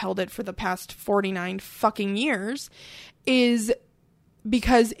we've upheld it for the past 49 fucking years, is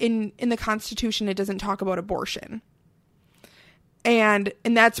because in the Constitution it doesn't talk about abortion, and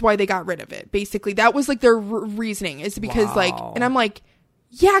that's why they got rid of it. Basically, that was like their reasoning, is because like, and I'm like,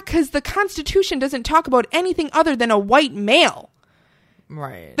 yeah, because the Constitution doesn't talk about anything other than a white male.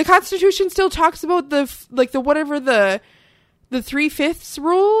 Right. The Constitution still talks about the 3/5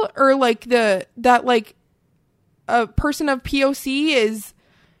 rule, or like that like. A person of POC is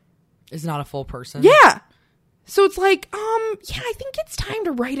not a full person. Yeah. So it's like, I think it's time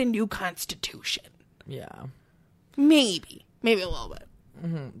to write a new constitution. Yeah. Maybe a little bit.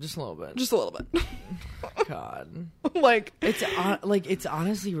 Just a little bit. Just a little bit. God. Like it's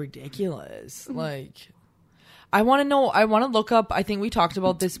honestly ridiculous. Like, I want to look up, I think we talked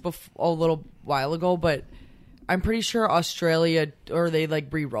about this a little while ago, but I'm pretty sure Australia, or they like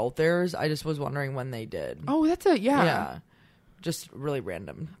rewrote theirs. I just was wondering when they did. Oh, that's yeah. Just really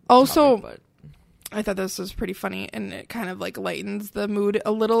random. Also, topic, but I thought this was pretty funny, and it kind of like lightens the mood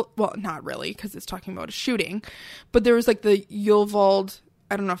a little. Well, not really, because it's talking about a shooting, but there was like the Uvalde,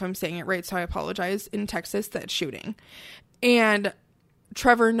 I don't know if I'm saying it right, so I apologize, in Texas, that shooting. And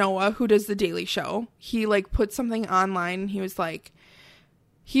Trevor Noah, who does The Daily Show, he like put something online. He was like,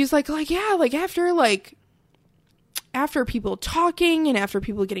 yeah, like after people talking and after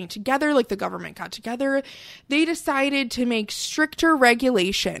people getting together, like the government got together, they decided to make stricter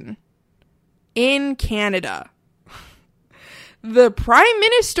regulation in Canada. The Prime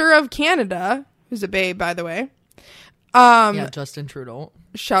Minister of Canada, who's a babe, by the way. Justin Trudeau.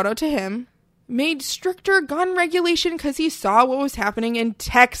 Shout out to him. Made stricter gun regulation because he saw what was happening in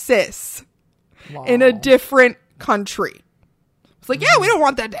Texas. Wow. In a different country. It's like, yeah, we don't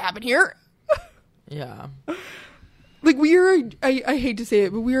want that to happen here. Yeah. Like, I hate to say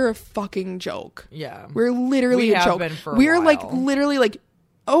it, but we're a fucking joke. Yeah. We're literally a joke. Been for a we're while. like, literally like,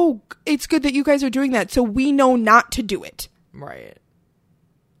 oh, it's good that you guys are doing that, so we know not to do it. Right.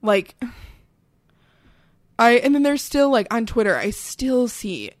 Like, and then there's still, like, on Twitter, I still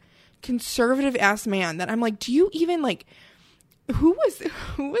see conservative ass man that I'm like, do you even, like, who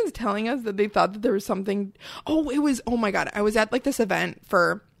was telling us that they thought that there was something? Oh my God. I was at, like, this event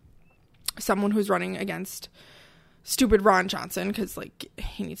for someone who's running against stupid Ron Johnson, because like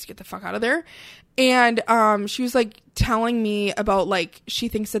he needs to get the fuck out of there. And she was like telling me about like she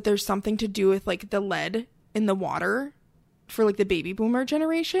thinks that there's something to do with like the lead in the water for like the baby boomer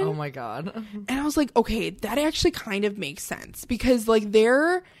generation. Oh my God. And I was like, okay, that actually kind of makes sense, because like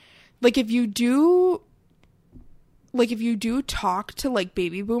they're like, if you do talk to like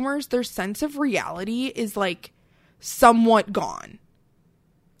baby boomers, their sense of reality is like somewhat gone.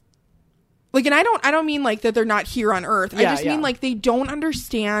 Like, and I don't mean like that they're not here on Earth. I just mean like they don't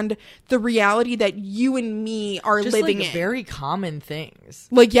understand the reality that you and me are just living like in. Very common things.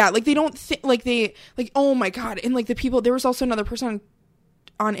 Like, yeah, like they don't think, like they, like, oh my God. And like the people, there was also another person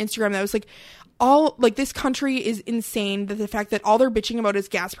on Instagram that was like, all, like, this country is insane, that the fact that all they're bitching about is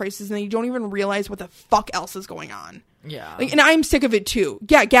gas prices and you don't even realize what the fuck else is going on. Yeah. Like, and I'm sick of it too.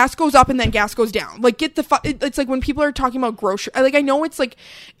 Yeah, gas goes up and then gas goes down. Like, get the fuck. It's like when people are talking about grocery. Like, I know it's like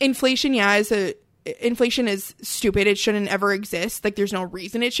inflation. Yeah, inflation is stupid. It shouldn't ever exist. Like, there's no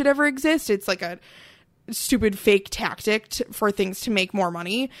reason it should ever exist. It's like a stupid fake tactic for things to make more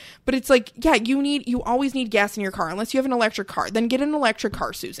money. But it's like, yeah, you always need gas in your car unless you have an electric car. Then get an electric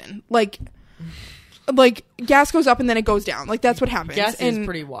car, Susan. Like gas goes up and then it goes down. Like, that's what happens. Gas is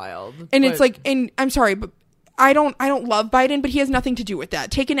pretty wild. And it's like, and I'm sorry, but I don't love Biden, but he has nothing to do with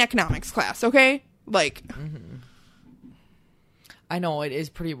that. Take an economics class, okay? Like, I know it is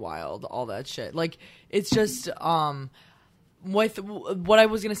pretty wild, all that shit. Like, it's just with what I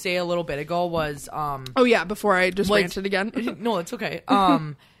was gonna say a little bit ago was oh yeah, before I just ranted again. No, it's okay.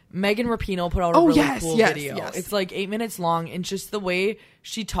 Megan Rapinoe put out a really cool video. Yes. It's like 8 minutes long, and just the way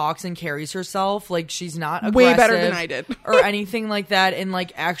she talks and carries herself, like she's not aggressive way better than I did or anything like that, and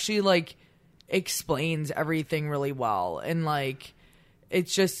like actually like explains everything really well. And like,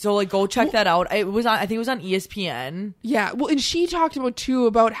 it's just so like, go check that out. It was on, I think it was on ESPN. Yeah, well, and she talked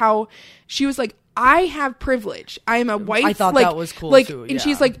about how she was like, I have privilege. I am a white. I thought like, that was cool like, too. And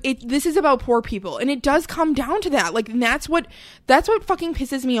she's like, this is about poor people, and it does come down to that. Like, and that's what fucking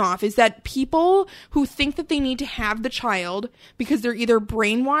pisses me off, is that people who think that they need to have the child because they're either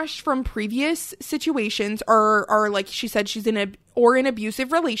brainwashed from previous situations, or like she said, she's in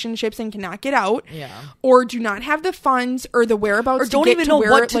abusive relationships and cannot get out, or do not have the funds or the whereabouts, or don't even know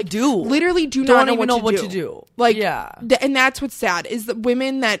what to do. Literally, do not know what to do. Like, and that's what's sad, is that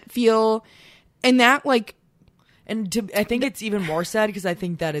women that feel. And that, like... And I think it's even more sad, because I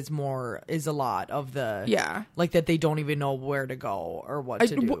think that is a lot of the... Yeah. Like, that they don't even know where to go or what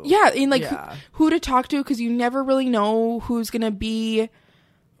to do. Yeah, and, like, who to talk to, because you never really know who's going to be...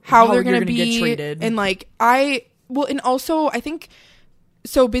 How they're going to be... get treated. And, like, and also, I think...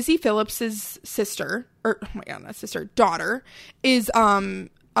 So, Busy Phillips's sister... Or, oh my God, not sister. Daughter is, they, them.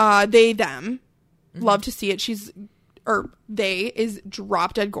 Mm-hmm. Love to see it. They is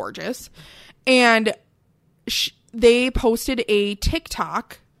drop dead gorgeous. And they posted a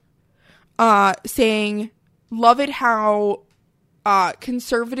TikTok saying, love it how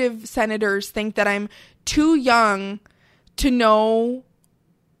conservative senators think that I'm too young to know,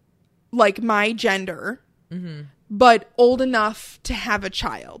 like, my gender, but old enough to have a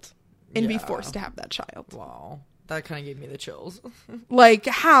child and be forced to have that child. Wow. That kind of gave me the chills. Like,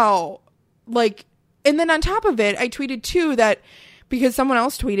 how? Like, and then on top of it, I tweeted too that, because someone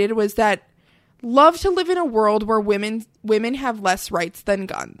else tweeted, was that love to live in a world where women have less rights than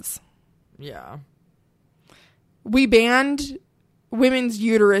guns. Yeah. We banned women's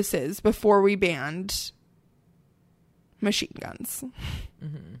uteruses before we banned machine guns.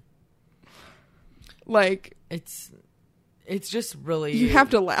 Mm-hmm. Like, it's just really, you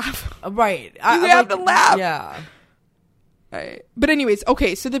have to laugh. Right. You have to laugh. Yeah. Right. But anyways,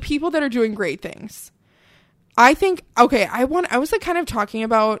 okay, so the people that are doing great things, I think, okay, I was like kind of talking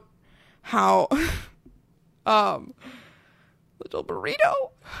about how little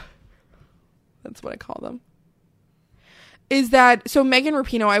burrito, that's what I call them, is that, so Megan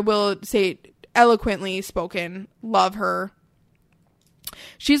Rapinoe, I will say, eloquently spoken, love her.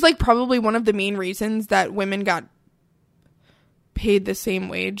 She's like probably one of the main reasons that women got paid the same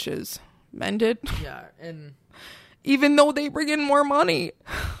wage as men did. Yeah, and even though they bring in more money.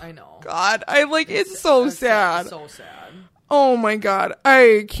 I know. God, I like, it's so sad. So sad. Oh my God,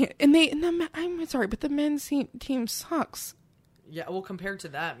 I can't. I'm sorry, but the men's team sucks. Yeah, well, compared to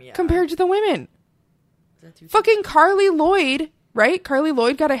them, yeah. Compared to the women. Fucking Carly Lloyd, right? Carly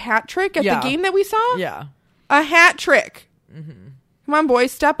Lloyd got a hat trick at the game that we saw. Yeah. A hat trick. Mm-hmm. Come on,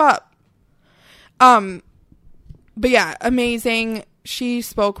 boys, step up. But yeah, amazing. She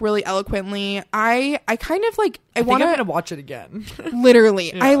spoke really eloquently. I kind of like, I want to watch it again.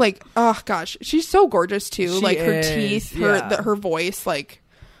 Literally. Yeah. I like, oh gosh, she's so gorgeous too. She like her is, teeth, yeah. her voice, like,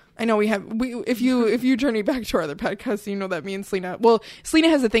 I know if you journey back to our other podcast, you know that me and Selena, well, Selena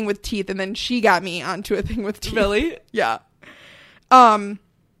has a thing with teeth, and then she got me onto a thing with teeth. Really? Yeah. But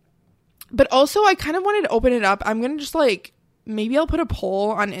also I kind of wanted to open it up. I'm going to just like, maybe I'll put a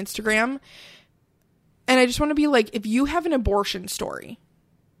poll on Instagram, and I just want to be like, if you have an abortion story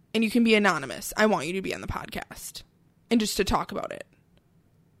and you can be anonymous, I want you to be on the podcast and just to talk about it.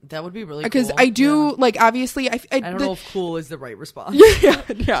 That would be really cool. Because I do, like, obviously, I don't know if cool is the right response. Yeah.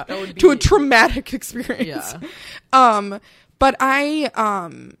 That would be, to a traumatic experience. Yeah. But I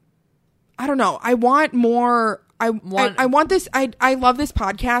don't know. I want more. I want this. I love this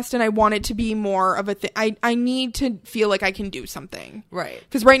podcast, and I want it to be more of a thing. I need to feel like I can do something. Right.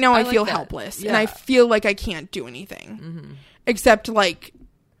 Because right now I like feel that. helpless, Yeah. and I feel like I can't do anything. Mm-hmm. Except, like,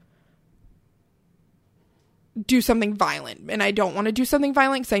 do something violent. And I don't want to do something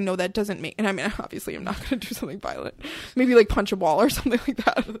violent because I know that doesn't make, and I mean, obviously I'm not going to do something violent. Maybe like punch a wall or something like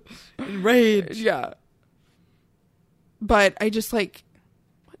that. Rage. Yeah. But I just like,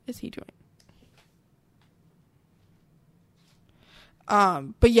 what is he doing?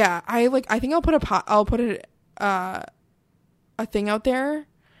 But yeah, I think I'll put a thing out there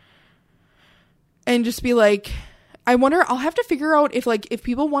and just be like, I wonder, I'll have to figure out if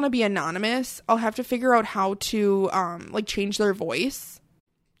people want to be anonymous, I'll have to figure out how to, like, change their voice.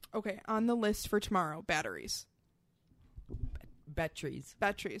 Okay, on the list for tomorrow, batteries. Batteries.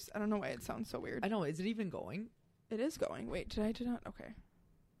 I don't know why it sounds so weird. I know, is it even going? It is going. Wait, did I not? Okay.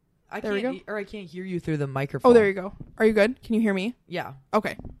 There we go. Or I can't hear you through the microphone. Oh, there you go. Are you good? Can you hear me? Yeah.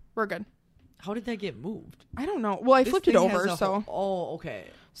 Okay, we're good. How did that get moved? I don't know. Well, I flipped it over, so. Oh, okay.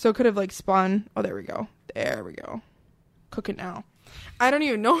 So it could have, like, spun. Oh, there we go. There we go. Cook it now. I don't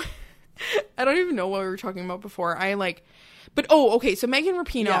even know. I don't even know what we were talking about before. But, oh, okay. So Megan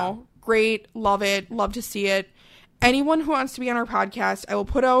Rapinoe, great. Love it. Love to see it. Anyone who wants to be on our podcast, I will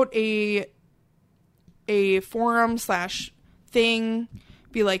put out a forum/thing.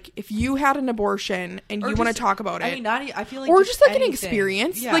 Be like, if you had an abortion and you want to talk about it. I mean, I feel like, or just like anything. an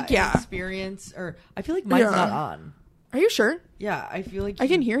experience. Yeah, like, yeah. An experience. Or I feel like mine's not on. Are you sure? Yeah, I feel like I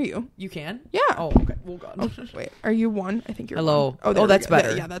can hear you. You can? Yeah. Oh, okay. Well, God. Oh, wait, are you one? I think you're Hello. One. Oh, that's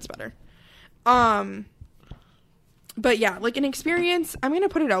better. Yeah, that's better. But yeah, like an experience, I'm going to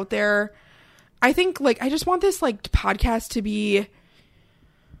put it out there. I think, like, I just want this, like, podcast to be,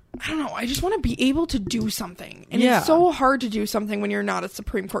 I don't know, I just want to be able to do something. And it's so hard to do something when you're not a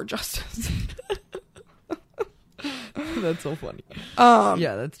Supreme Court justice. That's so funny.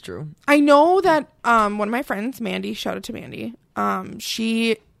 Yeah, that's true. I know that one of my friends, Mandy, shout out to Mandy,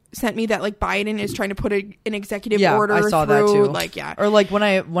 she sent me that, like, Biden is trying to put an executive order I saw through, that too. like, yeah. Or like when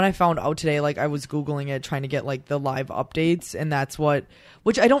I found out today, like, I was Googling it trying to get, like, the live updates, and that's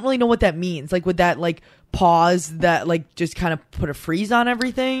which I don't really know what that means. Like, would that, like, pause that, like, just kind of put a freeze on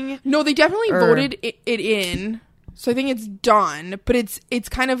everything? No, they definitely voted it in. So I think it's done, but it's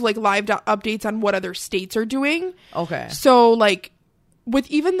kind of like live updates on what other states are doing. Okay. So, like,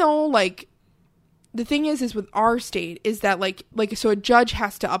 even though, like, the thing is with our state is that, like, so a judge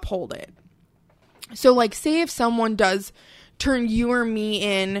has to uphold it. So, like, say if someone does turn you or me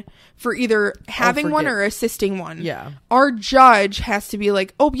in for either having one or assisting one. Yeah. Our judge has to be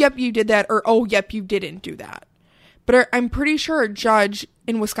like, oh, yep, you did that, or oh, yep, you didn't do that. But I'm pretty sure a judge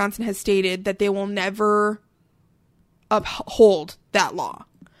in Wisconsin has stated that they will never uphold that law.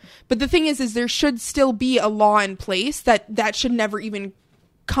 But the thing is there should still be a law in place that should never even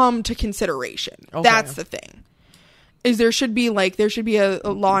come to consideration. Okay. That's the thing. Is there should be a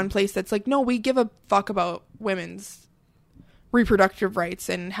law in place that's like, no, we give a fuck about women's reproductive rights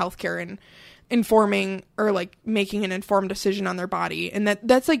and healthcare and informing or like making an informed decision on their body. And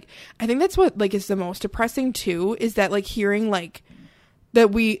that's like, I think that's what like is the most depressing too, is that like hearing like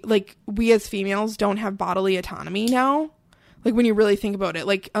that we as females don't have bodily autonomy now. Like when you really think about it,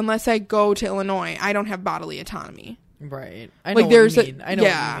 like unless I go to Illinois, I don't have bodily autonomy. Right. I know what you mean. I know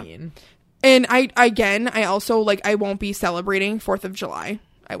what you mean. And I also like, I won't be celebrating 4th of July.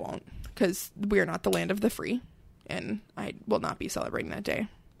 I won't, because we are not the land of the free. And I will not be celebrating that day.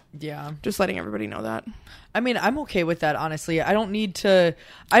 Yeah. Just letting everybody know that. I mean, I'm okay with that, honestly. I don't need to...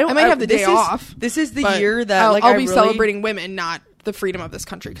 I might have the day off. This is the year that... I'll be celebrating women, not the freedom of this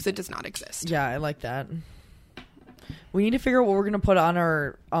country, because it does not exist. Yeah, I like that. We need to figure out what we're going to put on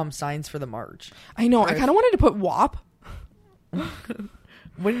our signs for the march. I know. I kind of wanted to put WAP.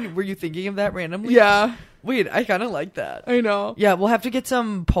 When were you thinking of that randomly? Yeah. Wait, I kind of like that. I know. Yeah, we'll have to get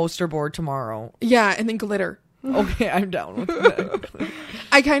some poster board tomorrow. Yeah, and then glitter. Okay, I'm down with that.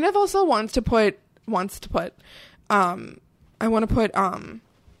 I kind of also I want to put,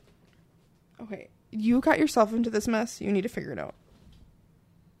 okay, you got yourself into this mess. You need to figure it out.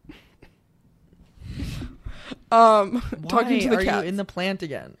 Talking to the cats. Are you in the plant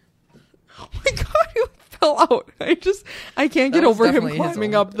again? Oh my god, he fell out. I can't get over him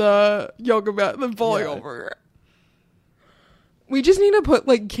climbing up the yoga mat and then falling over. We just need to put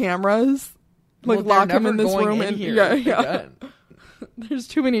like cameras. Like lock him in this room and yeah. There's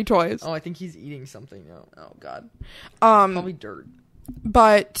too many toys. Oh, I think he's eating something now. Oh god. Probably dirt.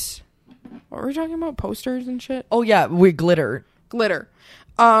 But what were we talking about? Posters and shit? Oh yeah, glitter.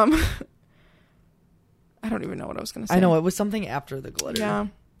 I don't even know what I was gonna say. I know it was something after the glitter. Yeah.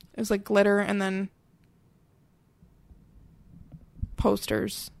 It was like glitter and then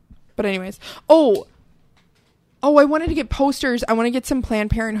posters. But anyways. Oh, I wanted to get posters. I want to get some Planned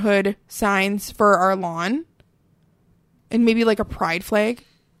Parenthood signs for our lawn. And maybe like a pride flag.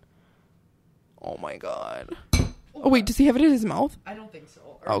 Oh my god. Oh wait, does he have it in his mouth? I don't think so.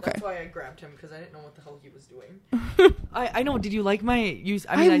 Okay. That's why I grabbed him, because I didn't know what the hell he was doing. I know. Did you like my use?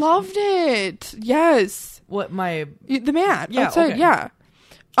 I loved it. Yes. What the mat? Yeah. Outside, okay. Yeah.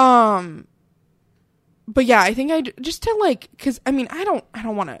 But yeah, I think I just to like, because I mean, I don't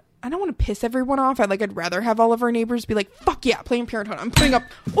want to piss everyone off. I'd rather have all of our neighbors be like, fuck yeah, Planned Parenthood. I'm putting up.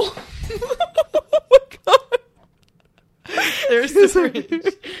 Oh my god. There's the fridge.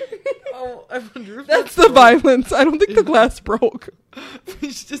 Oh, I wonder if that's the violence. I don't think the glass broke.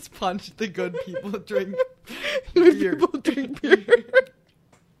 We should just punch the good people drink beer.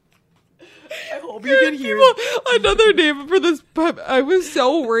 I hope you can hear another name for this. I was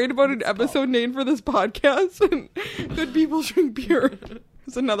so worried about an episode name for this podcast. And good people drink beer.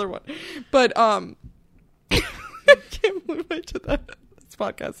 It's another one. But I can't believe I did that. This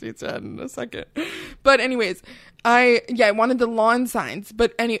podcast needs to end in a second. But anyways, I wanted the lawn signs.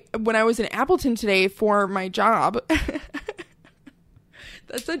 But when I was in Appleton today for my job,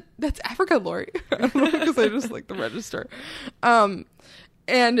 that's Africa, Lori. I don't know, because I just like the register.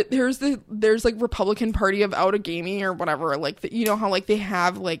 And there's like Republican Party of Outagamie or whatever, like you know how like they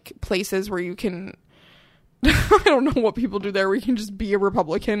have like places where you can I don't know what people do there, where you can just be a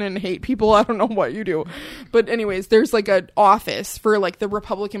Republican and hate people. I don't know what you do, but anyways, there's like an office for like the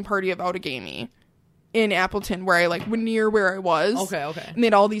Republican Party of Outagamie in Appleton, where I like near where I was. Okay. And they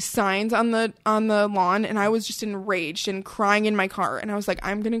had all these signs on the lawn, and I was just enraged and crying in my car. And I was like,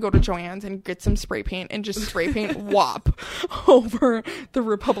 I'm gonna go to Joann's and get some spray paint and just spray paint WAP over the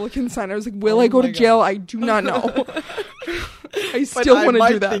Republican sign. I was like, will I go to jail? I do not know. I still want to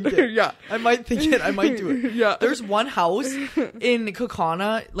do that. Yeah, I might think it. I might do it. Yeah. There's one house in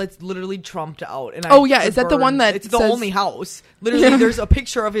Kaukauna that's literally trumped out. And is that the one that it's the only house? Literally, there's a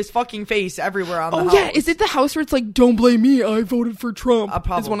picture of his fucking face everywhere on the house. Yeah, is it the house where it's like, don't blame me, I voted for Trump?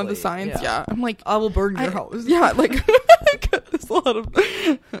 Probably, is one of the signs. Yeah. I'm like, I will burn your house. Yeah, like I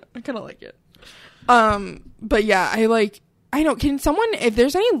kind of like it. But yeah, I know. Can someone, if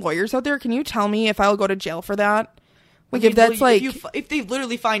there's any lawyers out there, can you tell me if I'll go to jail for that? Like, if that's like... If they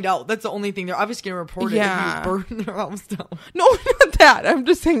literally find out, that's the only thing. They're obviously going to report it if you burn their house down. No, not that. I'm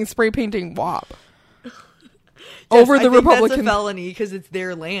just saying spray painting WAP. over the Republican. That's a felony because it's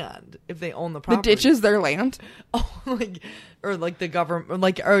their land if they own the property. The ditch is their land. Oh, like the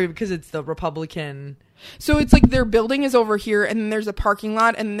government, or because it's the Republican. So it's like their building is over here, and then there's a parking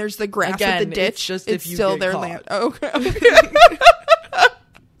lot, and then there's the grass Again, of the ditch. It's still their caught. land. Oh, okay.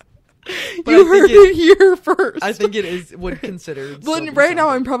 You heard it here first. I think it would consider. Well, right now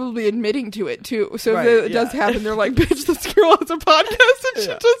I'm probably admitting to it too. So if it does happen, they're like, "Bitch, this girl has a podcast, and she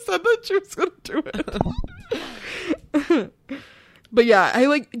just said that she was going to do it." But yeah,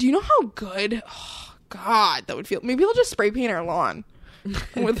 do you know how good? Oh, God, that would feel. Maybe I'll just spray paint our lawn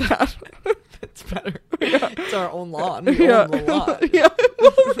with that. It's better. Yeah. It's our own lawn. We own the lawn. Yeah.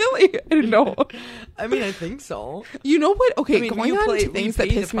 Well, really, I didn't know. I mean, I think so. You know what? Okay, I mean, going on to things that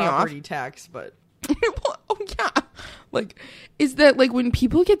piss me off. Property tax, but well, oh yeah, is that when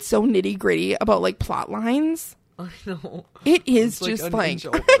people get so nitty gritty about plot lines? I know it is just an like inch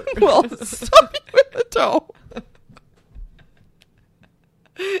over. well, stop you with the toe.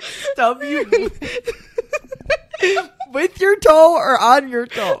 Stub you with your toe or on your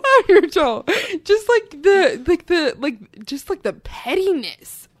toe? On your toe. Just the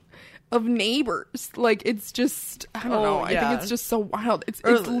pettiness of neighbors. It's just I don't know. Yeah. I think it's just so wild. It's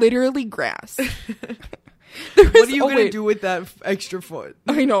literally grass. What are you gonna do with that extra foot?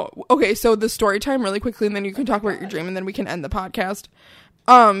 I know. Okay, so the story time really quickly, and then you can talk about your dream, and then we can end the podcast.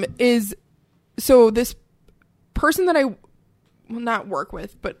 Is so this person that I will not work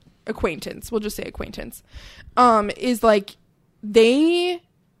with, but acquaintance, we'll just say acquaintance, is they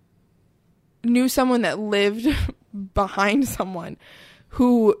knew someone that lived behind someone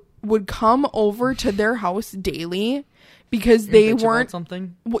who would come over to their house daily because they weren't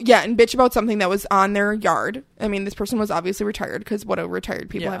something. And bitch about something that was on their yard. I mean, this person was obviously retired because what do retired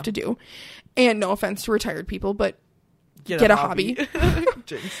people have to do? And no offense to retired people, but get a hobby.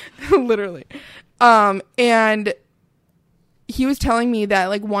 Literally. And he was telling me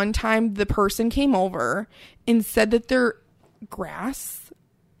that one time the person came over and said that their grass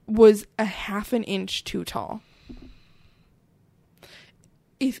was a half an inch too tall.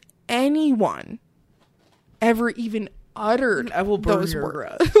 If anyone ever even uttered I will burn those your words.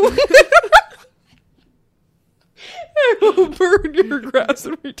 grass. I will burn your grass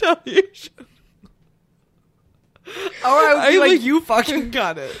in retaliation. Or I would be you fucking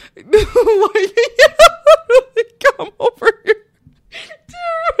got it. Come over here. Do you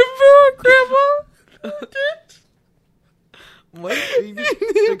remember Grandma? What?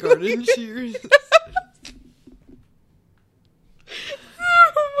 The garden shears?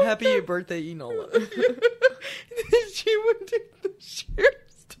 Happy birthday, Enola. She would take the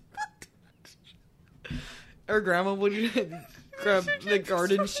shears. Or Grandma would grab the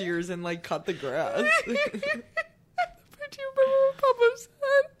garden shears and cut the grass. Do you remember what Papa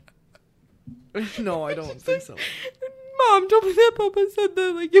said? No, I don't think so. Mom told me that Papa said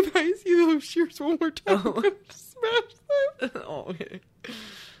that if I see those shears one more time, I'm gonna smash them. Oh, okay.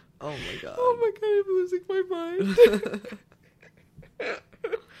 Oh my god. Oh my god, I'm losing my mind.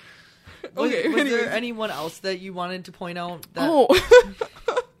 Okay, was there anyone else that you wanted to point out?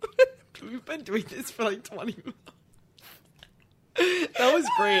 We've been doing this for 20 minutes. That was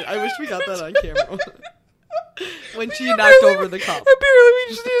great. I wish we got that on camera. When she knocked over the cup. Apparently we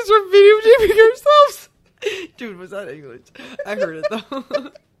just need to start videotaping ourselves. Dude, was that English? I heard it though.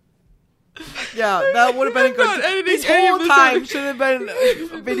 Yeah, that would have been a good. This whole time should have been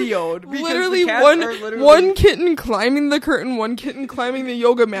videoed. Literally one kitten climbing the curtain, one kitten climbing the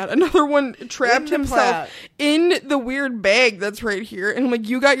yoga mat, another one trapped himself in the weird bag that's right here. And I'm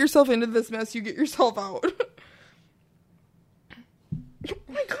you got yourself into this mess, you get yourself out. Oh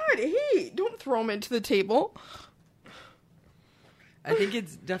my god, hey, don't throw them into the table. I think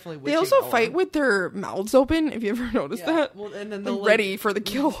it's definitely they also fight with their mouths open. Have you ever noticed that? Well, and then they'll ready for the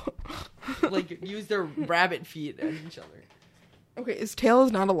kill. Use their rabbit feet at each other. Okay, his tail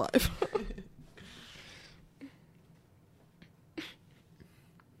is not alive.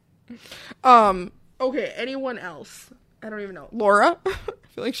 Okay, anyone else? I don't even know. Laura? I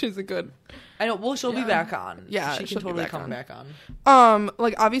feel like she's a good. I know. Well, she'll be back on. Yeah, she can totally come back on.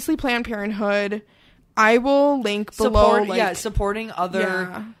 Obviously Planned Parenthood. I will link below. Supporting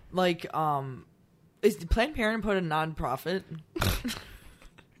other is Planned Parenthood a non-profit?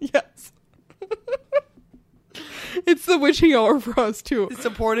 Yes. It's the witching hour for us too.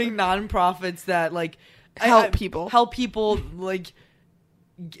 Supporting non-profits that help people. Help people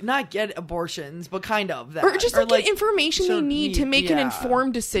not get abortions, but kind of that. Or just get information they need to make an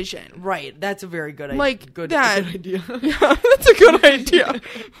informed decision. Right. That's a very good idea. Good idea. Yeah, that's a good idea.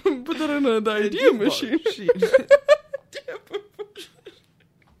 Put that in the idea machine.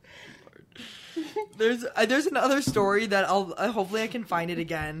 There's another story that I'll hopefully I can find it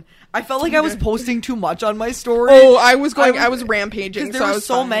again. I felt like I was posting too much on my story. Oh, I was rampaging because there were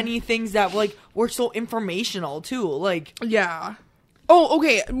so many things that like were so informational too. Like, yeah. Oh,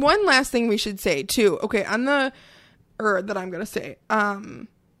 okay. One last thing we should say too. Okay, that I'm gonna say. On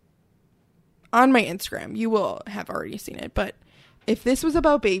my Instagram, you will have already seen it, but if this was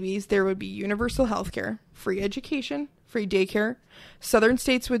about babies, there would be universal healthcare, free education, free daycare. Southern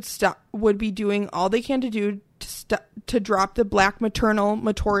states would be doing all they can to do to drop the black maternal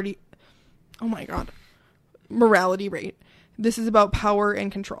mortality. Oh my God, mortality rate. This is about power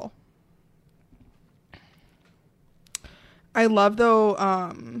and control. I love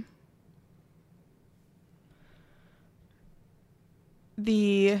though.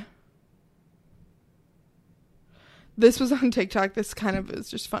 This was on TikTok. This kind of is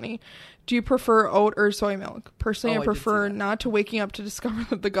just funny. Do you prefer oat or soy milk? Personally, I prefer not to waking up to discover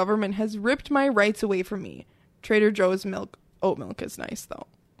that the government has ripped my rights away from me. Trader Joe's oat milk is nice, though.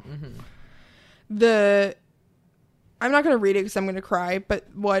 Mm-hmm. I'm not going to read it because I'm going to cry, but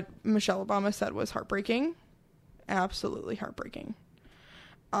what Michelle Obama said was heartbreaking. Absolutely heartbreaking.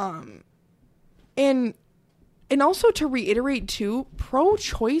 And also to reiterate too,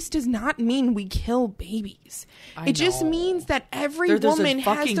 pro-choice does not mean we kill babies. It just means that every woman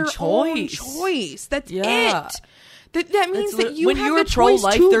has their own choice. That's it. That means that you have the choice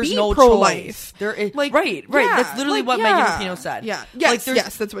to be pro-life. There is right. Yeah, that's literally what Megan Rapinoe said. Yeah. Yes,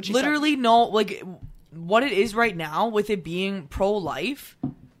 yes, that's what she said. Literally no, like what it is right now with it being pro-life.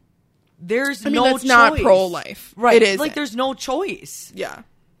 There's no choice. That's not pro-life. Right. It is like there's no choice. Yeah.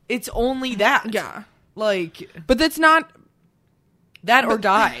 It's only that. Yeah. Like, but that's not that or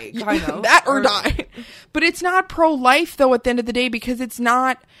die, kind of that or die. But it's not pro-life though. At the end of the day, because it's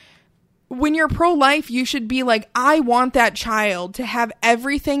not. When you're pro-life, you should be like, I want that child to have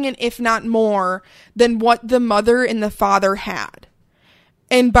everything, and if not more, than what the mother and the father had.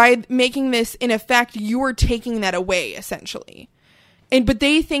 And by making this in effect, you are taking that away essentially. But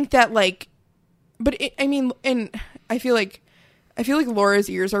they think that like, and I feel like Laura's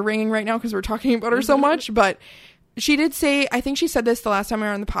ears are ringing right now because we're talking about her so much, but she did say, I think she said this the last time we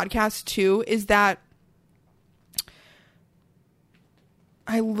were on the podcast too, is that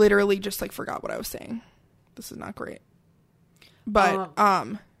I literally just like forgot what I was saying. This is not great. But,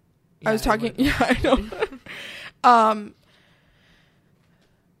 I was talking, I know.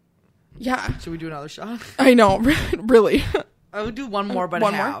 Yeah. Should we do another shot? I know, really. I would do one more, but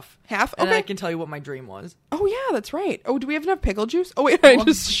half. More? Half? Okay. And then I can tell you what my dream was. Oh, yeah, that's right. Oh, do we have enough pickle juice? Oh, wait, I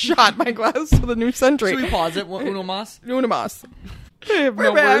just shot my glass to the new century. Should we pause it? Uno mas? Uno mas. I have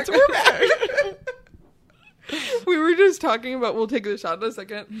no words. We're back. We were just talking about, we'll take the shot in a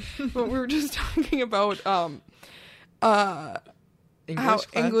second, but we were just talking about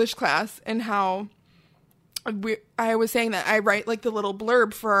English class and how I was saying that I write like the little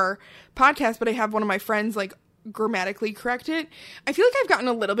blurb for our podcast, but I have one of my friends like grammatically correct it. I feel like I've gotten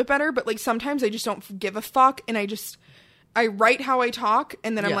a little bit better, but like sometimes I just don't give a fuck and I write how I talk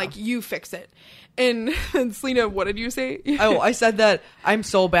and then I'm like, you fix it. And Selena, what did you say? Oh, I said that I'm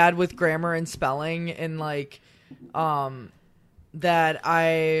so bad with grammar and spelling and like that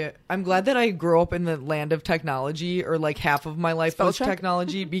I'm glad that I grew up in the land of technology, or like half of my life was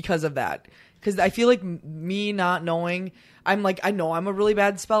technology because of that. Because I feel like me not knowing, I'm like, I know I'm a really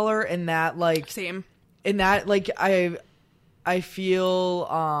bad speller, and that like same. In that, like, I feel,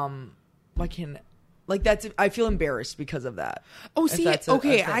 I feel embarrassed because of that. Oh, see,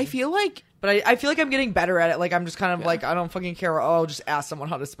 okay, I feel like... But I feel like I'm getting better at it. Like, I'm just kind of like, I don't fucking care. Oh, I'll just ask someone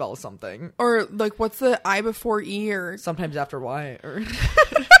how to spell something. Or, like, what's the I before E, or... Sometimes after Y, or...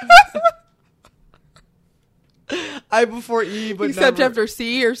 I before E, but except never... after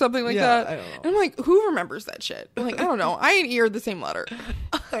C or something like that. I don't know. And I'm like, who remembers that shit? I'm like, I don't know. I and E are the same letter.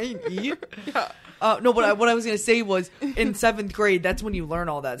 I and E? Yeah. No, but what I was going to say was in 7th grade, that's when you learn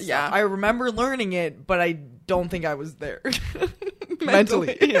all that stuff. Yeah. I remember learning it, but I don't think I was there.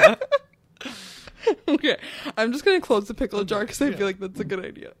 Mentally. Yeah. Okay. I'm just going to close the pickle jar because I feel like that's a good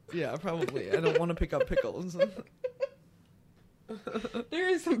idea. Yeah, probably. I don't want to pick up pickles. There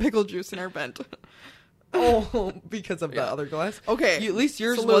is some pickle juice in our vent. Oh, because of the other glass? Okay. At least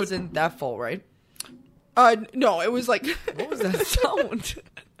yours wasn't that full, right? No, it was like... What was that sound?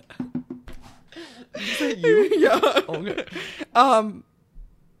 Is that you? Yeah. Okay. I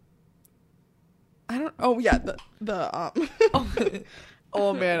don't. Oh yeah.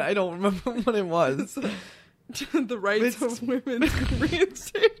 Oh man, I don't remember what it was. The rights of women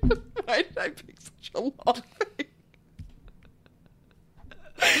reinstated. Why did I pick such a long thing?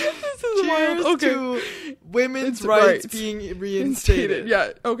 This is wild. Okay. Women's women's rights being reinstated.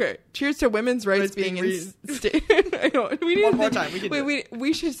 Yeah. Okay. Cheers to women's rights being reinstated. I know. We need one more time.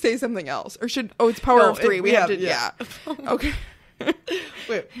 We should say something else, or should? Oh, it's power of three. We have to. Yeah. Okay.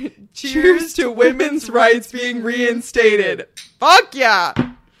 Wait. Cheers to women's rights being reinstated. Fuck yeah.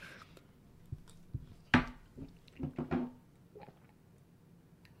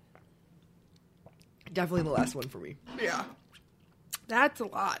 Definitely the last one for me. Yeah. That's a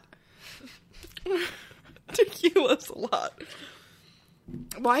lot. Tequila's a lot.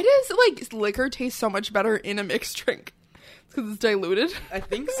 Why does, like, liquor taste so much better in a mixed drink? It's because it's diluted? I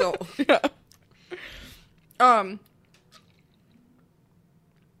think so. Yeah. Hold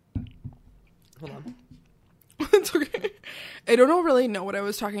on. It's okay. I don't really know what I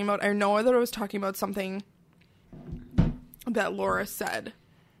was talking about. I know that I was talking about something that Laura said,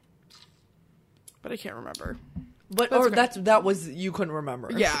 but I can't remember. But or okay. that was you couldn't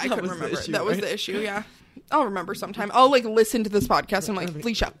remember. Yeah, I couldn't remember. That was the issue. Yeah, I'll remember sometime. I'll like listen to this podcast and like,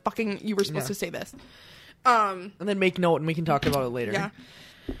 Felicia, fucking, you were supposed to say this. And then make note and we can talk about it later. Yeah.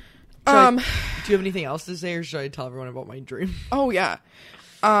 Do you have anything else to say, or should I tell everyone about my dream? Oh yeah.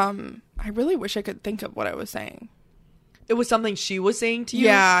 I really wish I could think of what I was saying. It was something she was saying to you?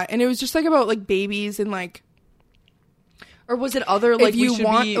 Yeah, and it was just like about like babies and like, or was it other like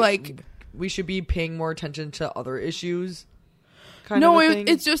we should be paying more attention to other issues?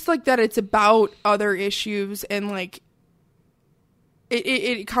 It's just like that. It's about other issues, and like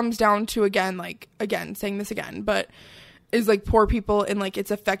it comes down to saying this again, but is like poor people and like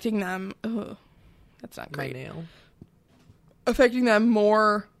it's affecting them. Ugh, that's not great. My nail. Affecting them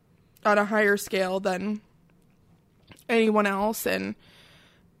more on a higher scale than anyone else, and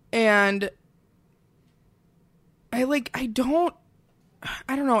I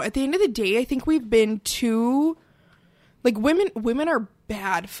don't know. At the end of the day, I think we've been too, like, women are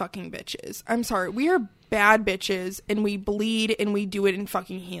bad fucking bitches. I'm sorry. We are bad bitches, and we bleed, and we do it in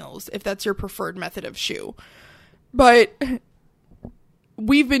fucking heels, if that's your preferred method of shoe. But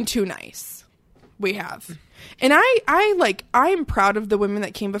we've been too nice. We have. And I'm proud of the women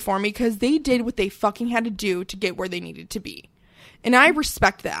that came before me, because they did what they fucking had to do to get where they needed to be. And I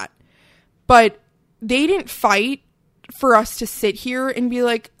respect that. But they didn't fight for us to sit here and be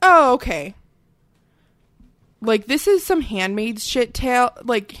like, oh, okay. Like, this is some Handmaid's Tale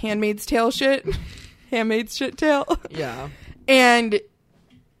shit. Handmaid's shit tale. Yeah. And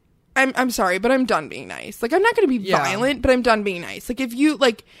I'm sorry, but I'm done being nice. Like, I'm not going to be violent, but I'm done being nice. Like, if you,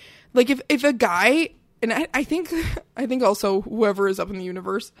 if a guy, and I think also whoever is up in the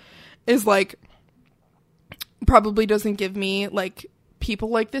universe is, like, probably doesn't give me, like, people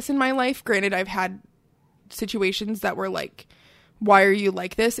like this in my life. Granted, I've had situations that were like, why are you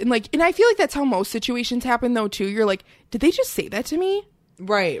like this? And I feel like that's how most situations happen though too. You're like, did they just say that to me?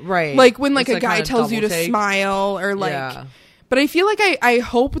 Right. Like when like a guy tells you to smile or like, but I feel like I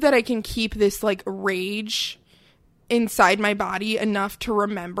hope that I can keep this like rage inside my body enough to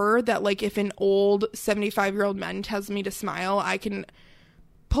remember that like if an old 75-year-old man tells me to smile, I can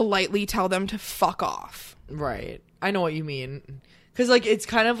politely tell them to fuck off. Right. I know what you mean. Because, like, it's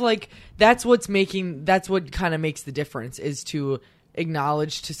kind of like, that's what kind of makes the difference, is to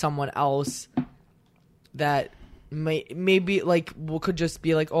acknowledge to someone else that maybe, like, could just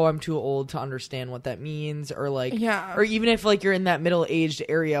be like, oh, I'm too old to understand what that means, or, like, yeah. Or even if, like, you're in that middle-aged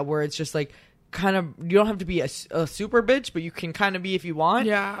area where it's just, like, kind of, you don't have to be a super bitch, but you can kind of be if you want.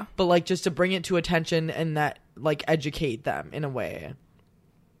 Yeah. But, like, just to bring it to attention and that, like, educate them in a way.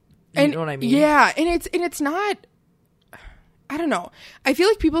 You know what I mean? Yeah, and it's not... I don't know. I feel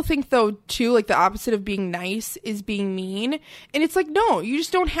like people think, though, too, like, the opposite of being nice is being mean. And it's like, no, you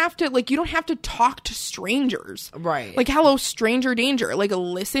just don't have to, like, you don't have to talk to strangers. Right. Like, hello, stranger danger. Like,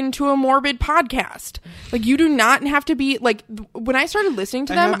 listen to a morbid podcast. Like, you do not have to be, like, when I started listening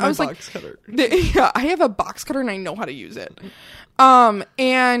to them, I was like, yeah, I have a box cutter and I know how to use it. But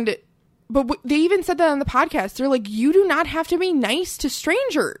they even said that on the podcast. They're like, you do not have to be nice to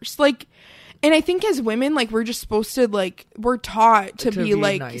strangers. Like, and I think as women, like, we're just supposed to, like, we're taught to be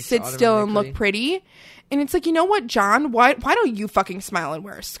like, nice, sit still and look pretty. And it's like, you know what, John? Why don't you fucking smile and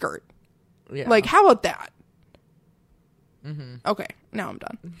wear a skirt? Yeah. Like, how about that? Mm-hmm. Okay, now I'm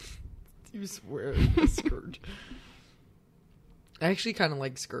done. You swear a skirt. I actually kind of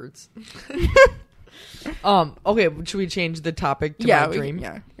like skirts. Okay, should we change the topic to my dream?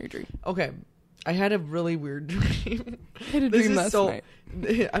 Yeah, your dream. Okay. I had a really weird dream. I had a dream last night.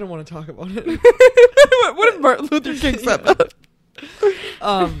 I don't want to talk about it. What if Martin Luther King said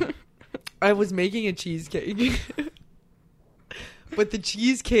that? I was making a cheesecake. But the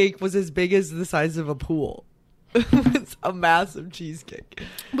cheesecake was as big as the size of a pool. It was a massive cheesecake.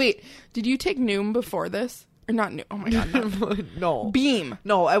 Wait, did you take Noom before this? Or not new. Oh my god. No. Beam.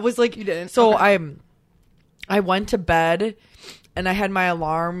 No, I was like, you didn't. So okay. I went to bed and I had my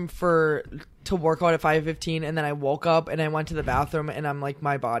alarm to work out at 5:15, and then I woke up and I went to the bathroom and I'm like,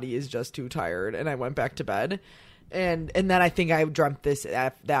 my body is just too tired, and I went back to bed. And then I think I dreamt this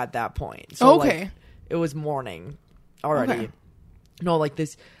at that point. So okay. Like, it was morning already. Okay. No, like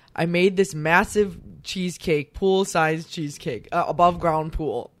this. I made this massive cheesecake, pool-sized cheesecake, above ground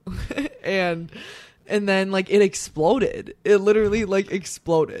pool, and then like it exploded. It literally like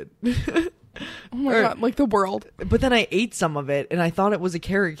exploded. Oh my god, like the world. But then I ate some of it, and I thought it was a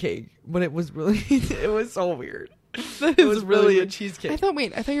carrot cake, but it was really it was so weird. It was really a cheesecake. I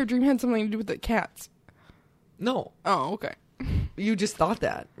thought your dream had something to do with the cats. No. Oh, okay. You just thought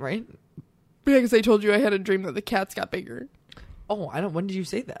that, right? Yeah, because I told you I had a dream that the cats got bigger. Oh, when did you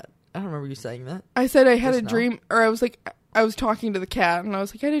say that? I don't remember you saying that. I said I had Just a dream, or I was talking to the cat, and I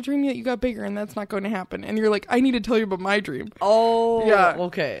was like, I had a dream that you got bigger, and that's not going to happen. And you're like, I need to tell you about my dream. Oh, yeah.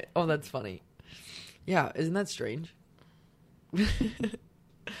 Okay. Oh, that's funny. Yeah, isn't that strange? I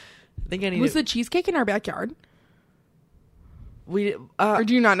think I need. Was the cheesecake in our backyard? Or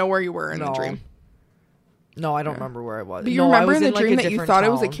do you not know where you were in the dream? No, I don't remember where I was. But you remember in the dream that you thought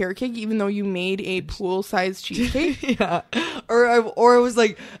it was a carrot cake, even though you made a pool-sized cheesecake? Yeah. Or I was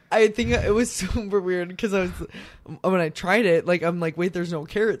like, I think it was super weird because when I tried it, like, I'm like, wait, there's no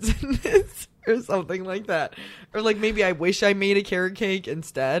carrots in this. Or something like that. Or like maybe I wish I made a carrot cake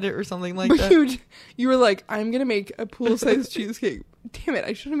instead or something like that. You were like, I'm going to make a pool-sized cheesecake. Damn it,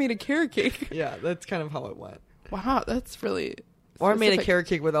 I should have made a carrot cake. Yeah, that's kind of how it went. Wow, that's really Or I made a carrot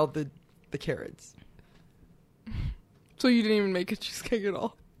cake without the carrots. So you didn't even make a cheesecake at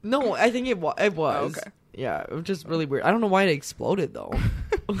all? No, I think it was. Oh, okay. Yeah, it was just really weird. I don't know why it exploded though.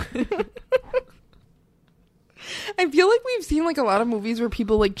 I feel like we've seen like a lot of movies where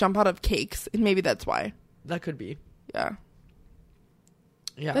people like jump out of cakes, and maybe that's why. That could be. Yeah.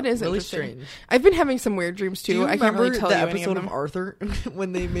 Yeah, that is really interesting. strange. I've been having some weird dreams too. I can't really tell the you any episode of them. Arthur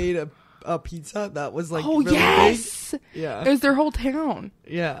when they made a pizza that was like really yes big? Yeah, it was their whole town.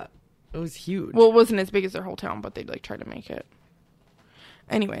 Yeah, it was huge. Well, it wasn't as big as their whole town, but they'd like try to make it.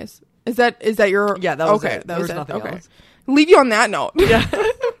 Anyways, is that your that was okay? It. There was nothing else. Leave you on that note. Yeah.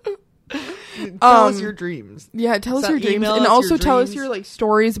 Tell us your dreams. Yeah, tell us your dreams, and also tell us your like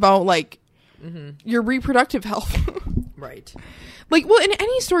stories about like your reproductive health. Right. Like, well, in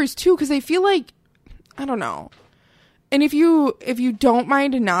any stories too, because I feel like I don't know. And if you don't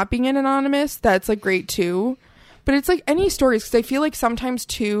mind not being an anonymous, that's like great too. But it's like any stories, because I feel like sometimes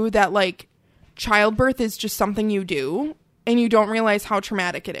too that like childbirth is just something you do and you don't realize how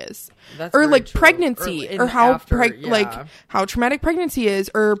traumatic it is. That's or like true. pregnancy or how like how traumatic pregnancy is,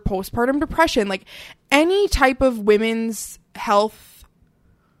 or postpartum depression, like any type of women's health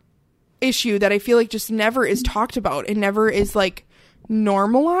issue that I feel like just never is talked about and never is like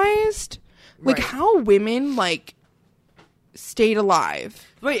normalized. Like how women like stayed alive.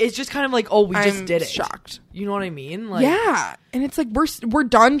 Right, it's just kind of like, oh, we just did it. Shocked. You know what I mean? Like, yeah, and it's like we're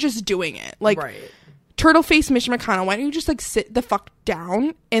done just doing it. Like, right. Turtle face Mitch McConnell, why don't you just like sit the fuck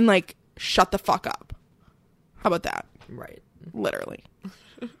down and like shut the fuck up? How about that? Right. Literally.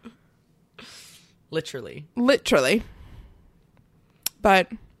 Literally. But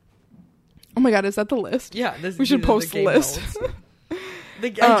oh my god, is that the list? Yeah, we should post the list. I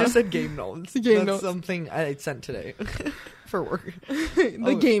just said game notes. That's notes. Something I sent today for work.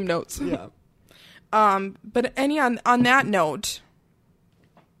 Game notes. Yeah. But on that note,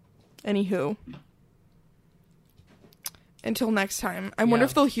 anywho, until next time. I wonder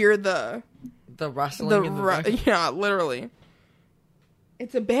if they'll hear the rustling in the back. Yeah, literally.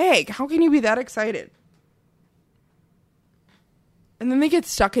 It's a bag. How can you be that excited? And then they get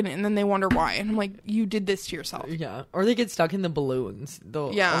stuck in it, and then they wonder why. And I'm like, you did this to yourself. Yeah. Or they get stuck in the balloons.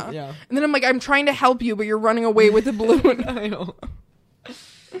 Yeah. Yeah. And then I'm like, I'm trying to help you, but you're running away with the balloon. I know.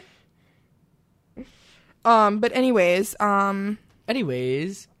 But anyways,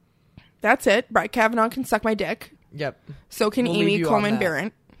 that's it. Brett Kavanaugh can suck my dick. Yep. So can Amy Coleman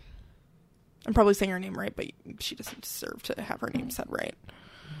Barrett. I'm probably saying her name right, but she doesn't deserve to have her name said right.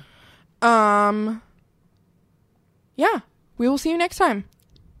 Yeah. We will see you next time.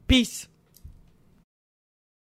 Peace.